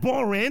God that's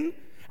boring.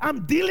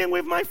 I'm dealing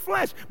with my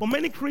flesh. But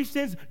many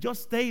Christians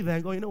just stay there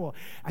and go, you know what,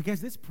 I guess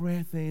this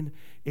prayer thing,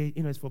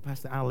 it's for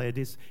Pastor Ale,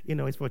 this,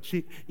 it's for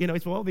cheap,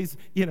 it's for all these,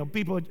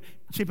 people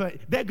cheaper.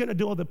 They're going to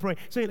do all the prayer.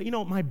 So,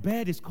 my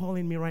bed is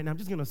calling me right now. I'm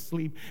just going to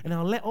sleep, and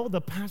I'll let all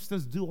the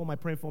pastors do all my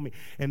praying for me.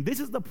 And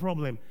this is the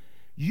problem.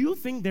 You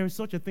think there is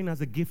such a thing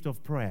as a gift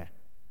of prayer.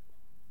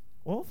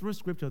 All through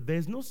Scripture,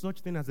 there's no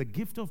such thing as a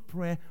gift of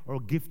prayer or a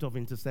gift of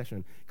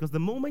intercession. Because the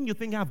moment you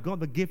think I've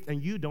got the gift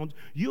and you don't,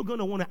 you're going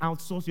to want to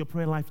outsource your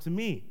prayer life to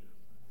me.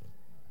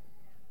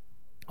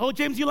 Oh,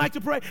 James, you like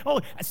to pray?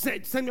 Oh,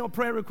 send your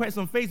prayer requests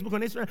on Facebook,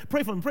 on Instagram.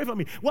 Pray for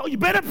me. Well, you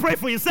better pray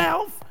for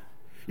yourself.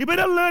 You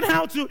better learn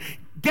how to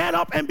get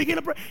up and begin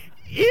to pray.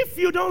 If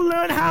you don't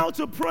learn how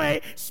to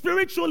pray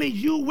spiritually,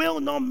 you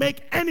will not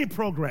make any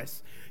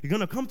progress. You're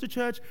going to come to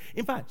church.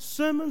 In fact,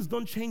 sermons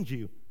don't change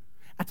you.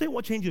 I tell you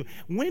what changes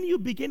you. When you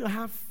begin to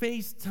have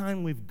face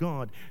time with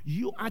God,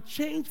 you are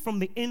changed from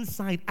the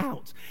inside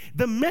out.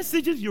 The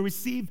messages you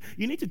receive,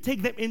 you need to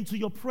take them into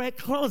your prayer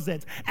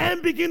closet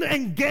and begin to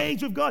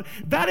engage with God.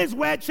 That is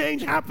where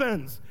change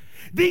happens.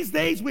 These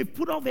days, we've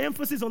put all the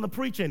emphasis on the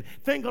preaching.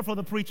 Thank God for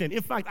the preaching.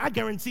 In fact, I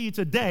guarantee you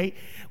today,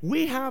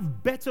 we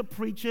have better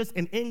preachers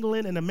in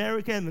England and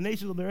America and the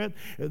nations of the earth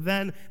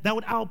than that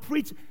would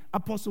outpreach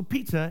Apostle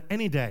Peter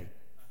any day.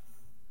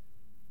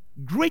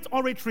 Great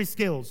oratory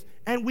skills,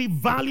 and we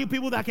value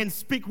people that can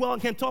speak well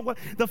and can talk well.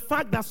 The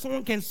fact that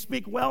someone can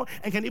speak well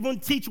and can even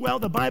teach well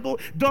the Bible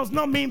does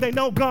not mean they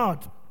know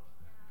God.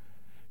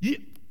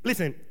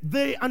 Listen,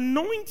 the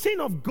anointing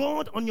of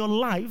God on your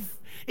life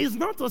is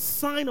not a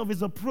sign of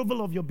His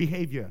approval of your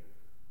behavior.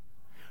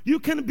 You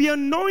can be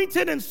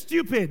anointed and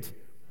stupid.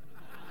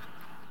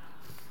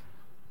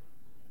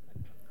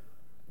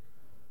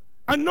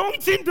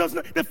 Anointing does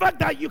not, the fact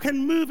that you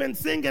can move and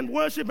sing and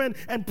worship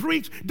and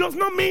preach does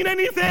not mean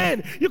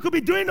anything. You could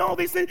be doing all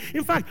these things.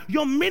 In fact,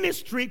 your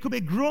ministry could be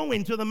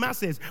growing to the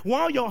masses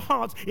while your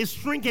heart is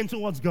shrinking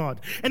towards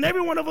God. And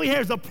everyone over here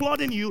is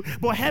applauding you,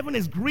 but heaven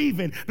is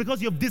grieving because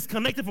you've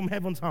disconnected from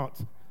heaven's heart.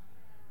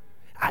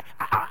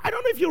 I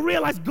don't know if you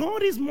realize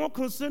God is more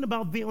concerned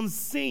about the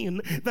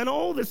unseen than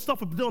all the stuff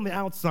we do on the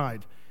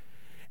outside.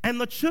 And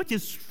the church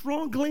is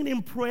struggling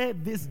in prayer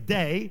this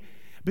day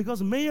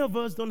because many of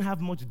us don't have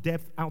much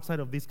depth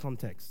outside of this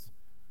context.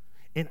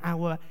 In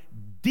our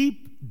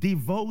deep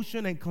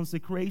devotion and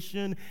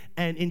consecration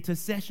and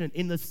intercession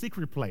in the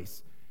secret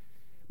place,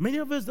 many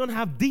of us don't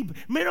have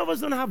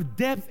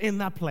depth in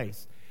that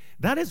place.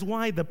 That is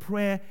why the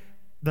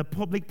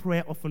public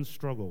prayer often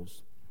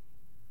struggles.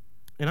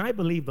 And I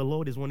believe the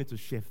Lord is wanting to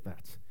shift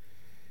that.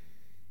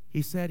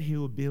 He said He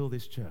will build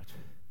His church.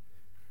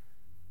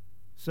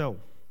 So,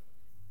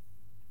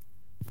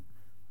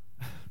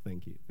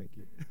 thank you.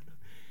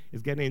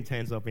 It's getting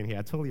intense up in here.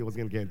 I told you it was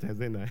going to get intense,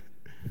 didn't I?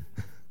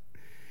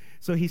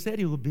 So He said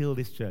He will build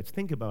His church.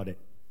 Think about it.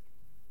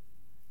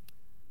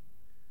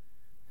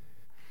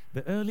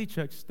 The early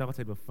church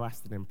started with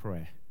fasting and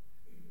prayer.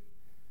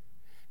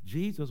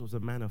 Jesus was a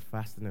man of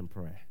fasting and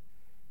prayer.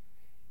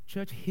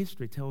 Church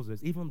history tells us,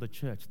 even the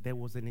church, there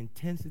was an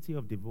intensity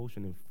of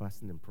devotion in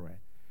fasting and prayer.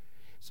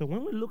 So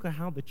when we look at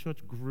how the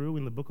church grew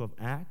in the book of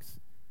Acts,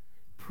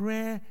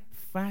 prayer,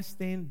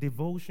 fasting,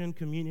 devotion,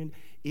 communion,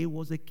 it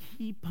was a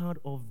key part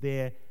of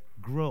their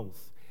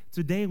growth.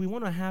 Today, we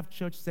want to have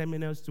church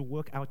seminars to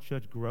work out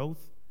church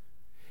growth.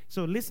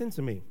 So listen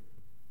to me.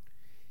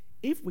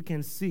 If we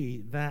can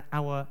see that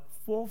our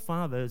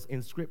forefathers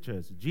in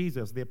scriptures,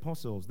 Jesus, the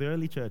apostles, the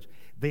early church,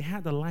 they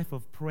had a life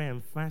of prayer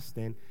and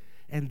fasting,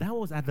 and that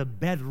was at the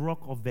bedrock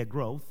of their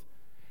growth.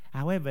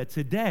 However,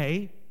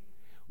 today,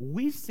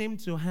 we seem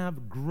to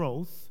have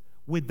growth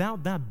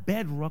without that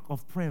bedrock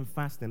of prayer and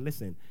fasting.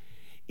 Listen,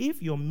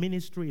 if your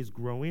ministry is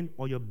growing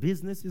or your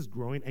business is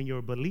growing and you're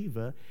a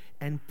believer,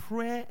 and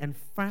prayer and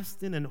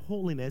fasting and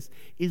holiness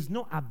is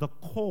not at the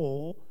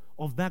core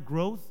of that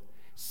growth,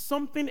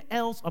 something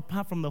else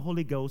apart from the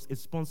Holy Ghost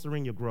is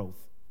sponsoring your growth.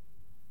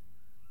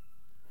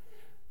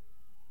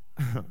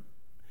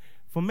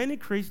 For many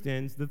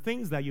Christians, the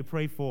things that you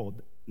pray for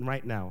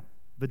right now,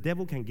 the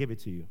devil can give it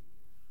to you.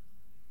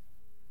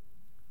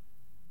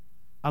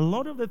 A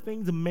lot of the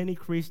things many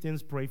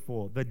Christians pray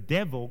for, the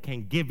devil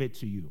can give it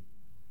to you.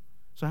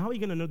 So how are you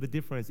going to know the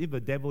difference if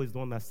the devil is the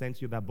one that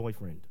sent you that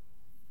boyfriend?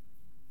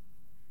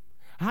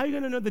 How are you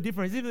going to know the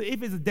difference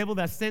if it's the devil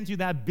that sent you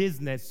that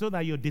business so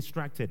that you're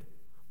distracted?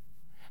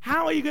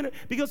 How are you going to?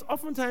 Because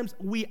oftentimes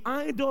we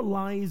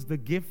idolize the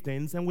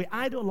giftings and we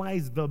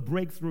idolize the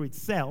breakthrough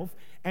itself.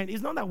 And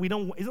it's not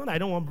that I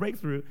don't want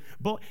breakthrough.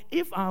 But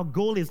if our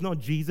goal is not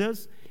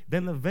Jesus,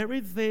 then the very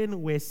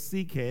thing we're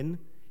seeking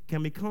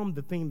can become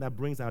the thing that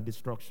brings our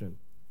destruction.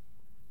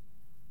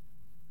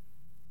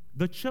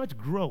 The church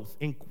growth,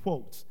 in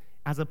quotes,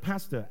 as a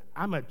pastor,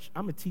 I'm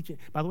a teaching.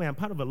 By the way, I'm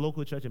part of a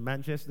local church in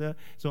Manchester,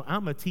 so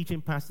I'm a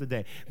teaching pastor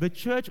there. The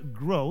church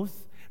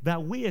growth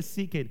that we are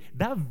seeking,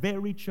 that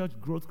very church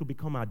growth could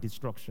become our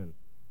destruction.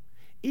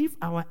 If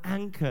our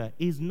anchor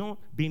is not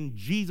being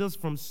Jesus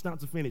from start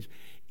to finish,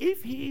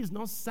 if He is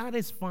not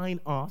satisfying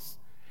us,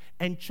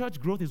 and church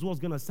growth is what's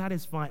going to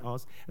satisfy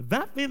us,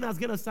 that thing that's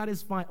going to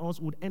satisfy us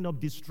would end up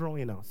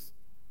destroying us.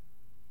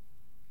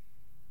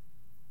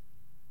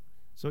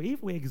 So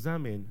if we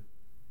examine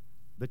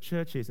the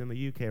churches in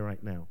the UK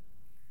right now,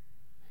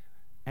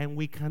 and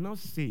we cannot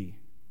see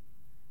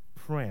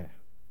prayer,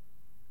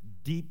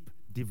 deep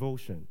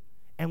devotion,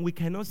 and we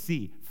cannot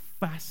see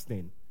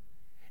fasting,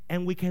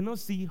 and we cannot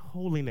see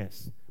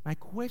holiness, my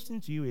question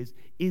to you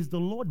is the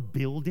Lord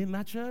building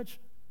that church?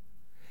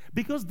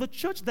 Because the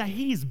church that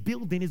He is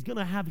building is going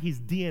to have His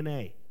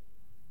DNA.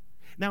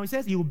 Now, He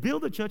says He will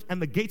build the church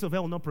and the gates of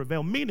hell will not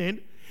prevail,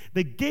 meaning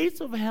the gates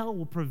of hell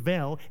will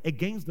prevail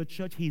against the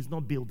church He is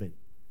not building.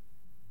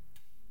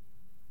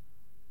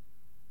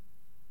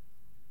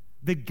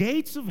 the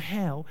gates of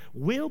hell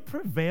will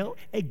prevail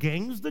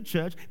against the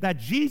church that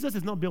Jesus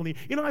is not building.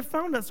 You know, I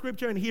found that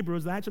scripture in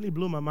Hebrews that actually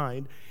blew my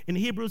mind. In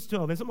Hebrews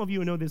 12, and some of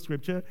you know this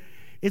scripture,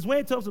 is where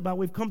it talks about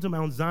we've come to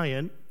Mount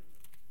Zion.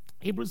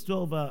 Hebrews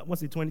 12,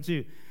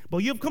 22. But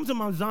you've come to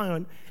Mount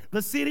Zion,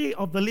 the city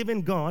of the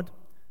living God,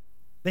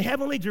 the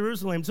heavenly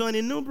Jerusalem. So an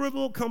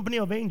innumerable company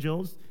of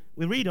angels,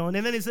 we read on,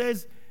 and then it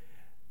says,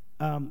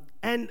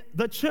 and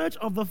the church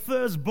of the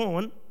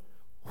firstborn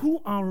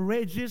who are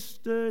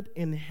registered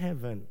in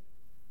heaven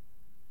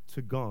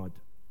to God.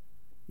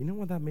 You know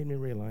what that made me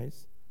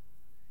realize?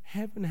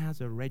 Heaven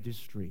has a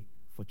registry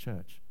for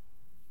church.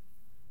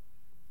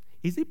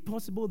 Is it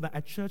possible that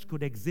a church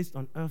could exist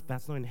on earth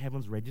that's not in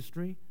heaven's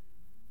registry?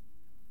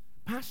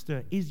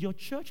 Pastor, is your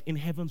church in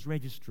heaven's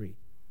registry?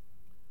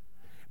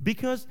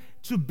 Because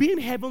to be in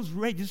heaven's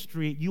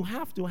registry, you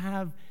have to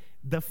have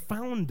the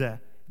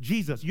founder,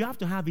 Jesus. You have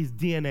to have his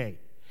DNA.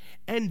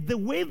 And the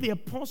way the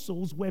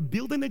apostles were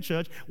building the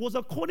church was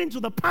according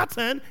to the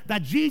pattern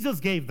that Jesus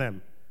gave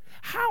them.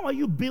 How are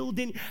you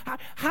building?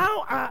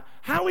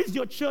 How is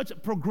your church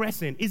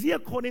progressing? Is it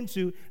according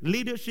to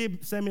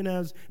leadership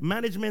seminars,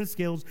 management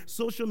skills,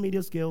 social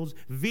media skills,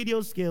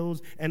 video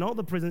skills, and all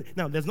the present?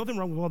 Now, there's nothing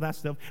wrong with all that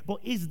stuff, but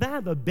is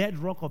that the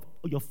bedrock of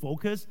your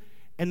focus?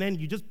 And then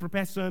you just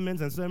prepare sermons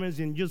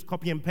and you just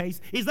copy and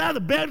paste. Is that the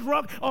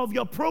bedrock of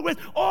your progress?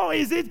 Or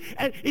is it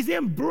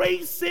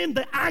embracing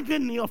the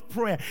agony of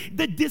prayer,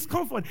 the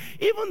discomfort,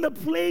 even the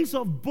place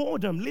of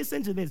boredom?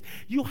 Listen to this.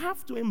 You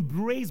have to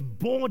embrace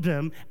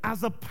boredom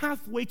as a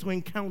pathway to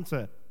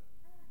encounter.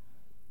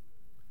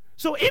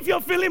 So if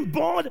you're feeling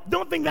bored,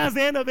 don't think that's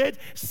the end of it.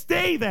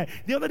 Stay there.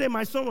 The other day,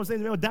 my son was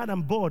saying, "Oh, Dad,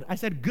 I'm bored." I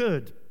said,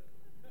 "Good."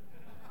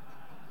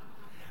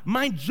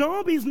 My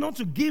job is not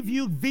to give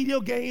you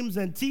video games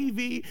and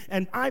TV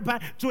and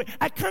iPad.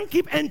 I can't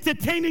keep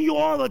entertaining you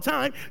all the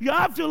time. You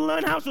have to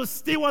learn how to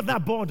steward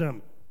that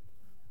boredom.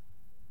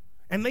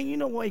 And then you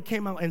know what he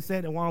came out and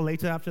said a while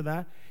later after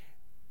that?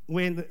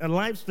 When a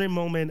live stream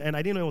moment, and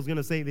I didn't know I was going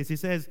to say this, he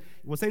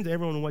was saying to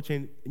everyone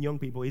watching, young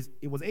people,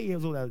 he was 8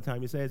 years old at the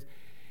time, he says,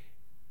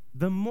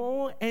 the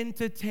more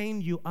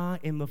entertained you are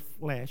in the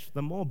flesh,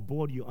 the more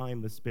bored you are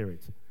in the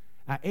spirit.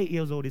 At 8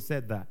 years old, he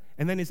said that.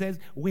 And then he says,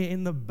 we're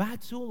in the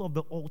battle of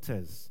the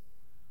altars.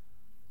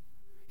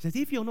 He says,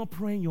 if you're not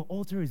praying, your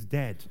altar is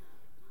dead.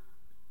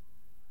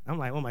 I'm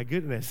like, oh my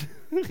goodness.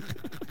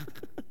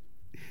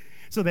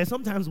 So there's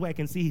sometimes where I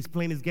can see he's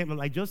playing his game. I'm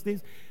like,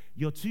 Justice,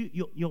 you're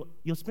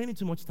spending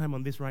too much time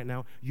on this right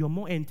now. You're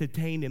more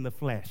entertained in the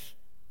flesh.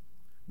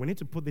 We need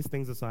to put these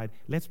things aside.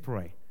 Let's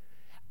pray.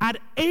 At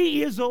 8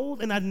 years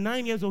old and at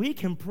 9 years old, he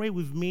can pray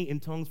with me in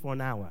tongues for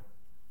an hour.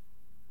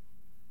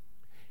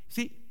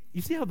 See,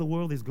 you see how the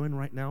world is going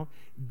right now?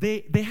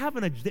 They have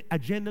an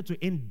agenda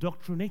to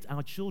indoctrinate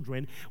our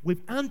children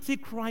with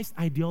antichrist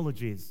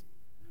ideologies.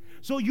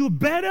 So you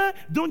better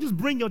don't just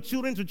bring your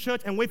children to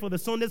church and wait for the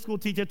Sunday school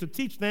teacher to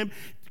teach them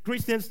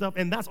Christian stuff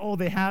and that's all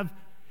they have.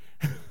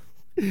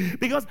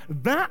 Because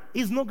that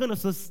is not going to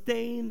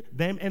sustain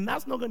them and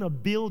that's not going to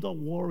build up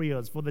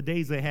warriors for the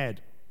days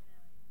ahead.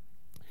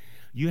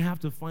 You have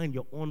to find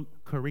your own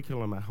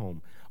curriculum at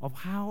home of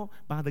how,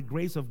 by the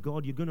grace of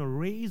God, you're going to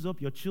raise up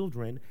your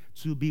children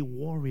to be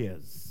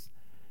warriors,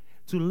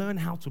 to learn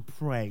how to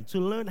pray, to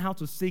learn how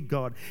to seek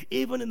God,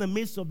 even in the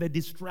midst of their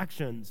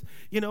distractions.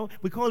 You know,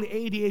 we call it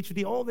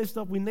ADHD, all this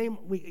stuff, we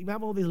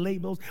have all these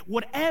labels.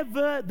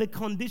 Whatever the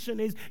condition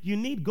is, you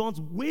need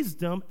God's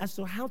wisdom as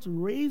to how to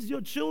raise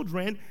your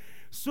children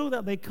so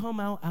that they come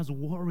out as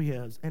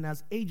warriors and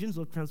as agents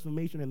of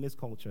transformation in this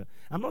culture.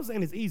 I'm not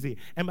saying it's easy.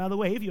 And by the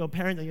way, if you're a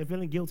parent and you're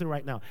feeling guilty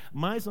right now,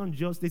 my son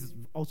Justice is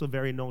also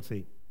very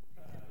naughty.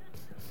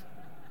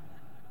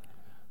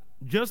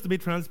 Just to be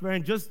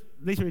transparent, just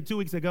literally 2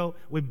 weeks ago,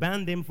 we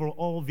banned him for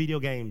all video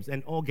games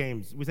and all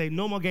games. We say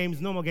no more games,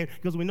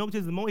 because we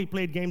noticed the more he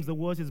played games, the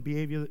worse his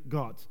behavior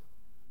got.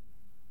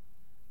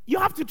 You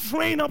have to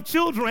train up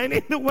children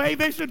in the way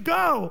they should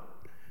go.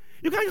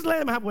 You can't just let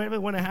them have whatever they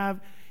want to have,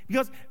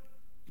 because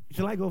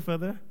shall I go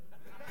further?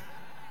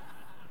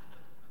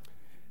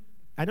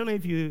 I don't know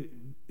if you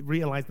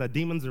realize that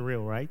demons are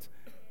real, right?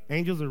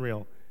 Angels are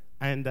real.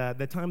 And there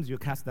are times you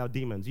cast out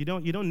demons. You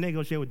don't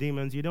negotiate with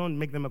demons. You don't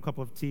make them a cup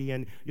of tea.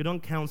 And you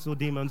don't counsel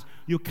demons.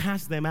 You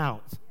cast them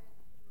out.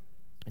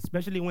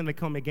 Especially when they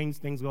come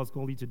against things God's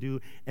called you to do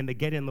and they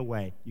get in the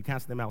way. You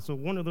cast them out. So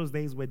one of those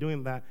days we're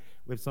doing that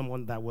with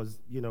someone that was,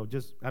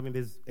 just having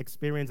this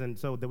experience. And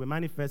so they were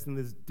manifesting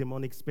this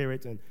demonic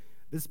spirit. And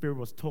this spirit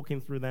was talking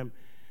through them.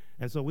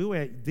 And so we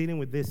were dealing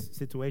with this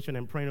situation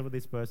and praying over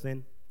this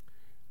person.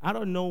 Out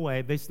of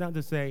nowhere, they start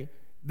to say,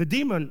 the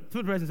demon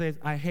through the person says,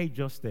 I hate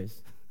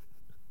Justice.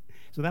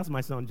 So that's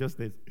my son,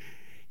 Justice.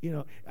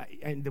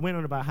 And they went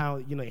on about how,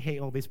 I hate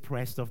all this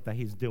prayer stuff that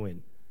he's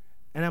doing.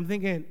 And I'm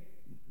thinking,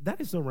 that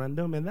is so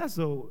random and that's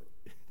so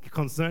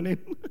concerning.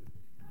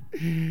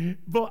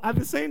 But at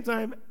the same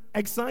time,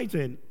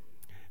 exciting.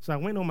 So I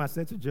went home, I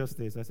said to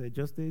Justice,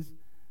 Justice,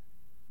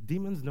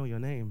 demons know your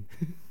name.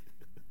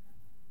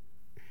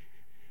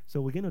 So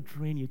we're going to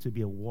train you to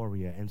be a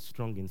warrior and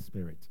strong in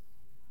spirit.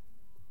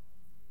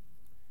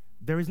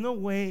 There is no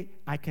way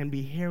I can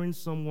be hearing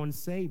someone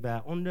say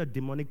that under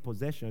demonic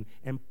possession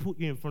and put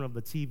you in front of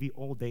the TV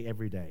all day,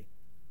 every day.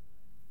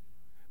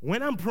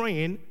 When I'm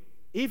praying,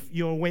 if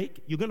you're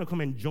awake, you're going to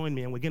come and join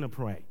me and we're going to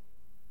pray.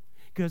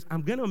 Because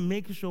I'm going to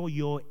make sure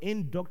you're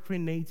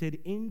indoctrinated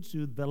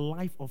into the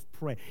life of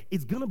prayer.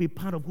 It's going to be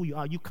part of who you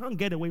are. You can't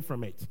get away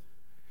from it.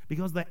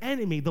 Because the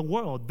enemy, the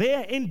world,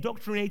 they're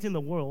indoctrinating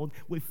the world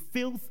with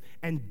filth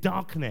and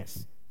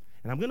darkness.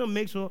 And I'm going to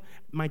make sure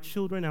my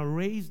children are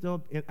raised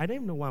up. I don't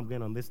even know why I'm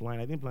going on this line.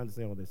 I didn't plan to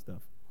say all this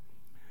stuff.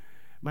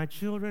 My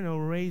children are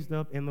raised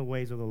up in the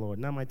ways of the Lord.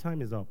 Now my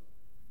time is up.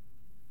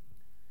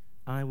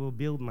 I will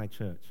build my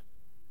church,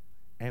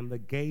 and the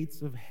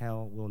gates of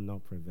hell will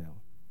not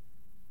prevail.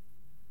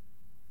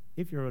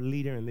 If you're a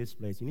leader in this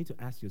place, you need to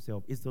ask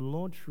yourself, is the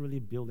Lord truly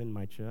building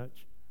my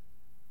church?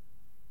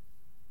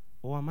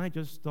 Or am I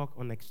just stuck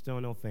on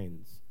external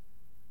things?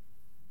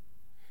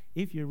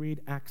 If you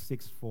read Acts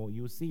 6:4,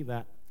 you'll see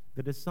that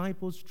the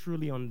disciples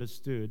truly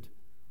understood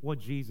what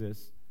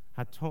Jesus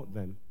had taught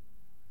them.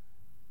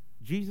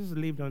 Jesus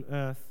lived on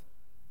earth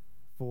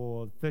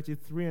for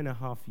 33 and a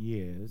half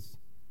years.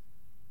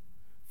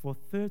 For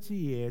 30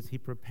 years, he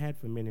prepared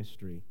for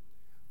ministry.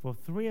 For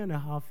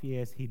 3.5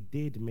 years, he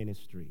did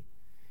ministry.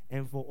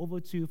 And for over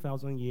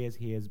 2,000 years,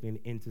 he has been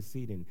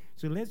interceding.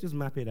 So let's just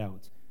map it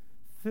out.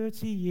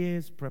 30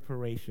 years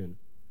preparation,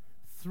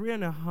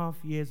 3.5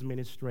 years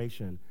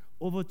ministration,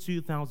 over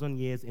 2,000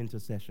 years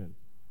intercession.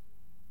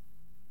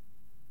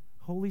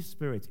 Holy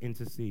Spirit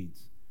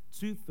intercedes.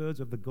 2/3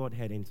 of the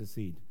Godhead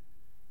intercede.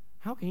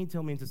 How can you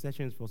tell me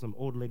intercession is for some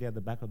old lady at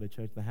the back of the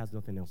church that has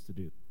nothing else to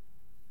do,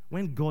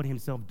 when God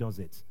himself does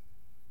it?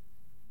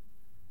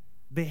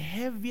 The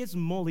heaviest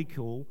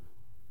molecule,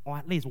 or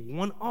at least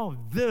one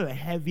of the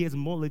heaviest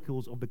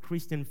molecules of the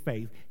Christian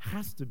faith,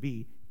 has to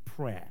be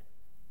prayer,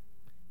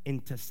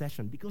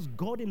 intercession, because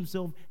God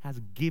himself has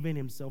given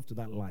himself to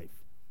that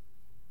life.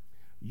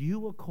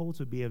 You are called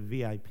to be a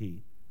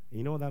VIP.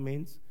 You know what that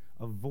means?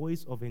 A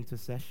voice of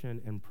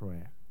intercession and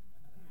prayer.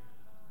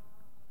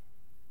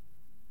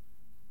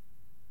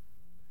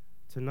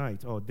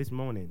 Tonight, or this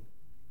morning,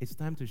 it's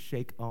time to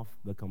shake off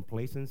the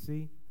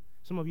complacency.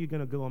 Some of you are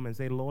going to go home and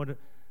say, Lord,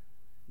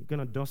 you're going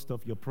to dust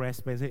off your prayer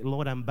space and say,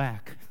 Lord, I'm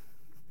back.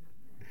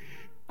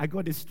 I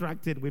got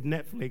distracted with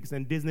Netflix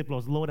and Disney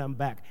Plus. Lord, I'm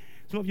back.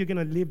 Some of you are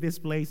going to leave this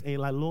place and you're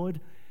like, Lord,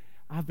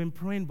 I've been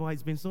praying, but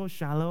it's been so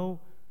shallow.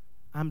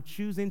 I'm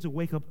choosing to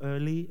wake up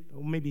early,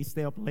 or maybe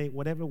stay up late,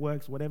 whatever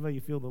works, whatever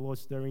you feel the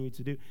Lord's stirring you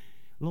to do.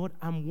 Lord,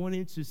 I'm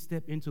wanting to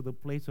step into the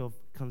place of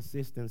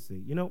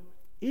consistency. You know,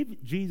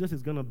 if Jesus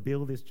is going to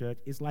build this church,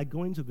 it's like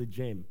going to the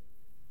gym.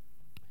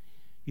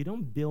 You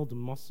don't build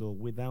muscle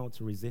without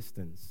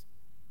resistance.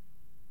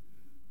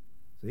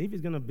 So if he's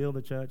going to build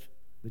the church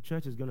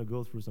is going to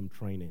go through some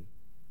training.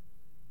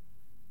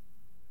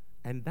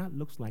 And that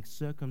looks like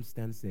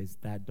circumstances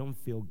that don't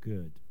feel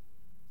good,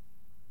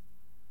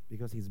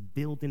 because he's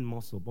building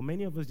muscle. But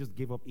many of us just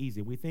give up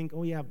easy. We think,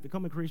 oh yeah, I've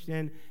become a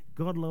Christian,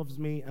 God loves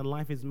me, and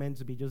life is meant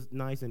to be just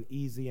nice and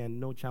easy and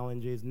no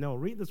challenges. No,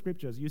 read the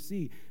scriptures. You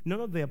see, none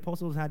of the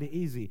apostles had it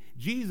easy.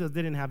 Jesus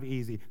didn't have it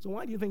easy. So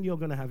why do you think you're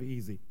going to have it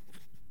easy?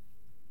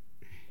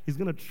 He's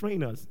going to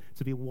train us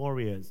to be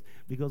warriors,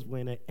 because we're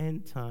in an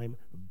end-time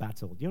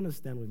battle. Do you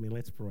understand with me?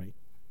 Let's pray.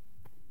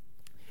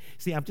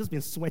 See, I've just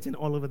been sweating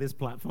all over this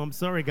platform.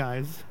 Sorry,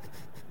 guys.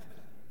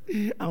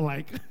 I'm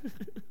like...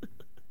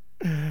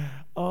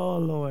 Oh,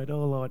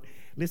 Lord.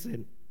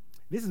 Listen,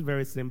 this is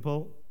very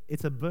simple.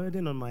 It's a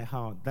burden on my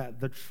heart that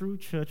the true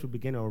church will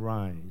begin to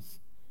arise.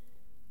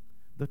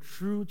 The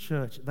true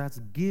church that's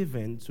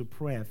given to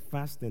prayer,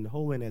 fasting,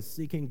 holiness,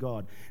 seeking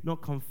God,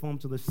 not conform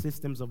to the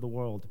systems of the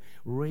world,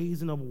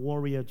 raising up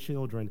warrior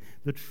children.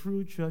 The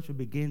true church will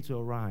begin to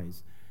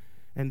arise.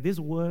 And this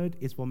word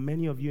is for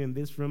many of you in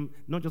this room,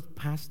 not just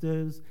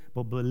pastors,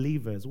 but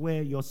believers,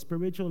 where your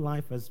spiritual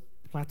life has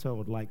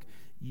plateaued, like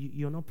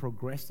you're not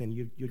progressing,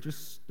 you're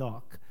just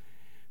stuck.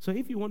 So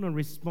if you want to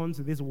respond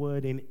to this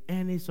word in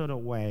any sort of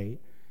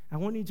way, I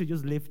want you to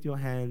just lift your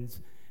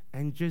hands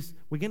and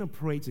we're going to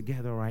pray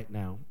together right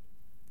now.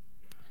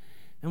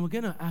 And we're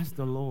going to ask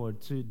the Lord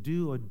to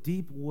do a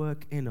deep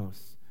work in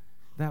us,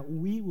 that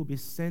we will be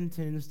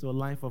sentenced to a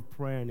life of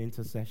prayer and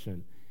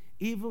intercession,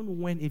 even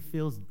when it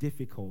feels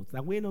difficult,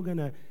 that we're not going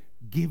to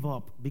give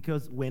up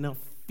because we're not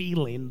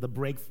feeling the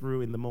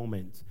breakthrough in the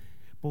moment.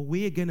 But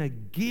we're going to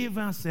give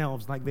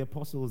ourselves, like the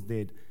apostles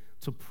did,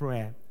 to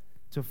prayer,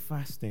 to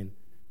fasting,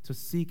 to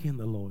seeking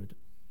the Lord.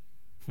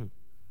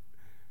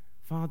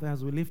 Father,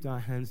 as we lift our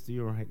hands to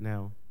you right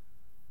now,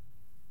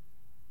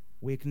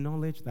 we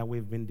acknowledge that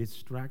we've been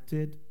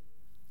distracted.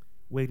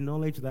 We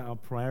acknowledge that our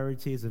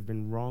priorities have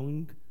been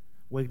wrong.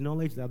 We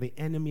acknowledge that the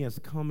enemy has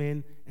come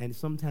in and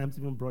sometimes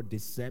even brought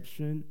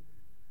deception.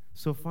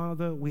 So,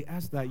 Father, we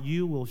ask that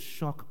you will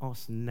shock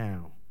us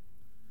now.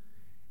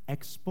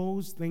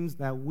 Expose things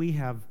that we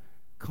have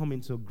come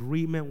into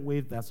agreement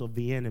with that's of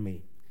the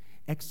enemy.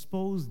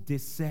 Expose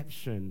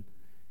deception.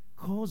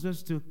 Cause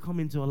us to come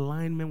into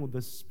alignment with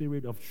the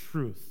spirit of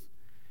truth.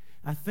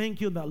 I thank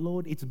you that,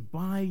 Lord, it's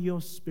by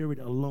your Spirit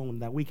alone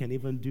that we can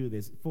even do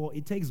this. For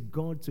it takes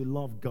God to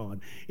love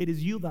God. It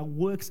is you that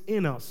works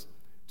in us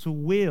to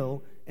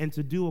will and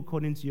to do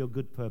according to your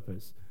good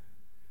purpose.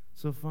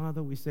 So,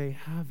 Father, we say,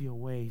 have your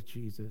way,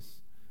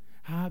 Jesus.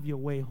 Have your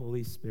way,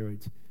 Holy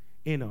Spirit,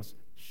 in us.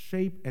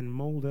 Shape and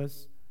mold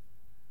us.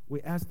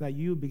 We ask that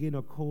you begin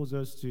to cause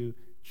us to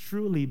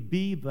truly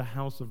be the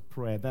house of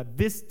prayer, that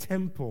this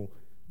temple,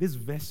 this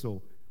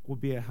vessel, will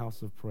be a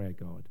house of prayer,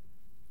 God.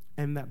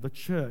 And that the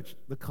church,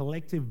 the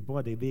collective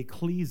body, the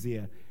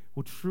ecclesia,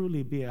 will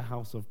truly be a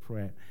house of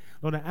prayer.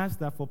 Lord, I ask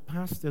that for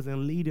pastors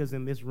and leaders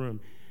in this room,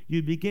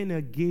 you begin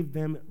to give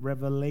them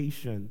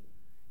revelation,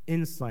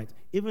 insight,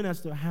 even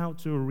as to how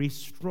to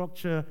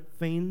restructure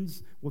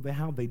things with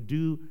how they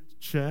do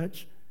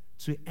church,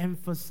 to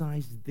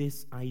emphasize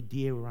this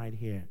idea right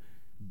here,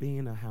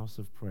 being a house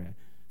of prayer.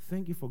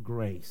 Thank you for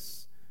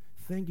grace.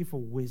 Thank you for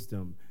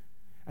wisdom.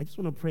 I just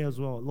want to pray as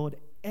well, Lord,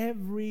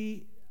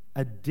 every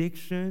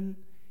addiction,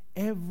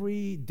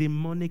 every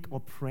demonic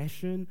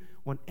oppression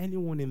on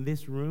anyone in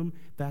this room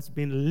that's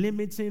been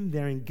limiting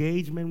their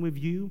engagement with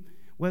you,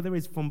 whether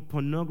it's from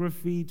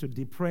pornography to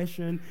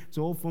depression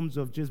to all forms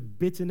of just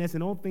bitterness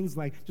and all things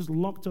like just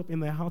locked up in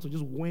their hearts or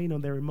just weighing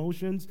on their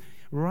emotions,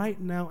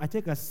 right now I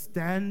take a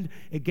stand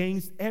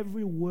against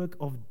every work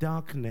of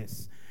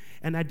darkness.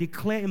 And I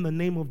declare in the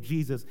name of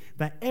Jesus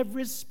that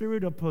every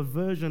spirit of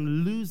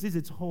perversion loses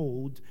its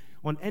hold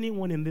on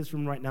anyone in this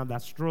room right now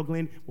that's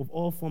struggling with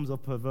all forms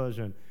of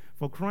perversion.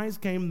 For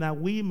Christ came that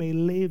we may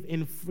live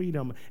in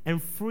freedom,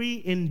 and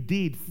free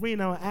indeed, free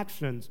in our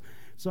actions.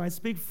 So I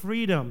speak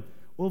freedom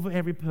over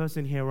every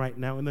person here right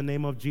now in the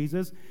name of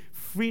Jesus.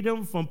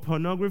 Freedom from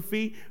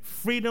pornography,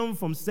 freedom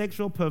from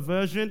sexual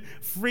perversion,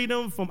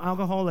 freedom from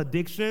alcohol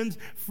addictions,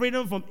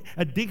 freedom from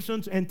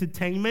addiction to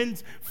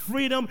entertainment,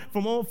 freedom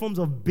from all forms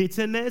of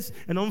bitterness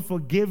and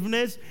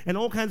unforgiveness and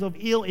all kinds of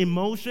ill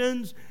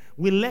emotions.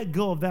 We let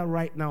go of that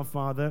right now,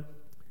 Father,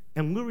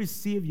 and we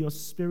receive your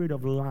spirit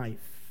of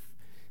life,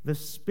 the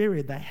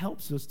spirit that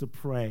helps us to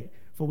pray.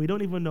 For we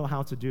don't even know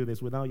how to do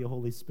this without your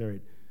Holy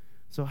Spirit.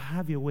 So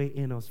have your way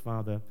in us,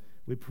 Father.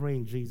 We pray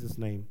in Jesus'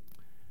 name.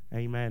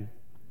 Amen.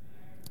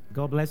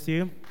 God bless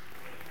you.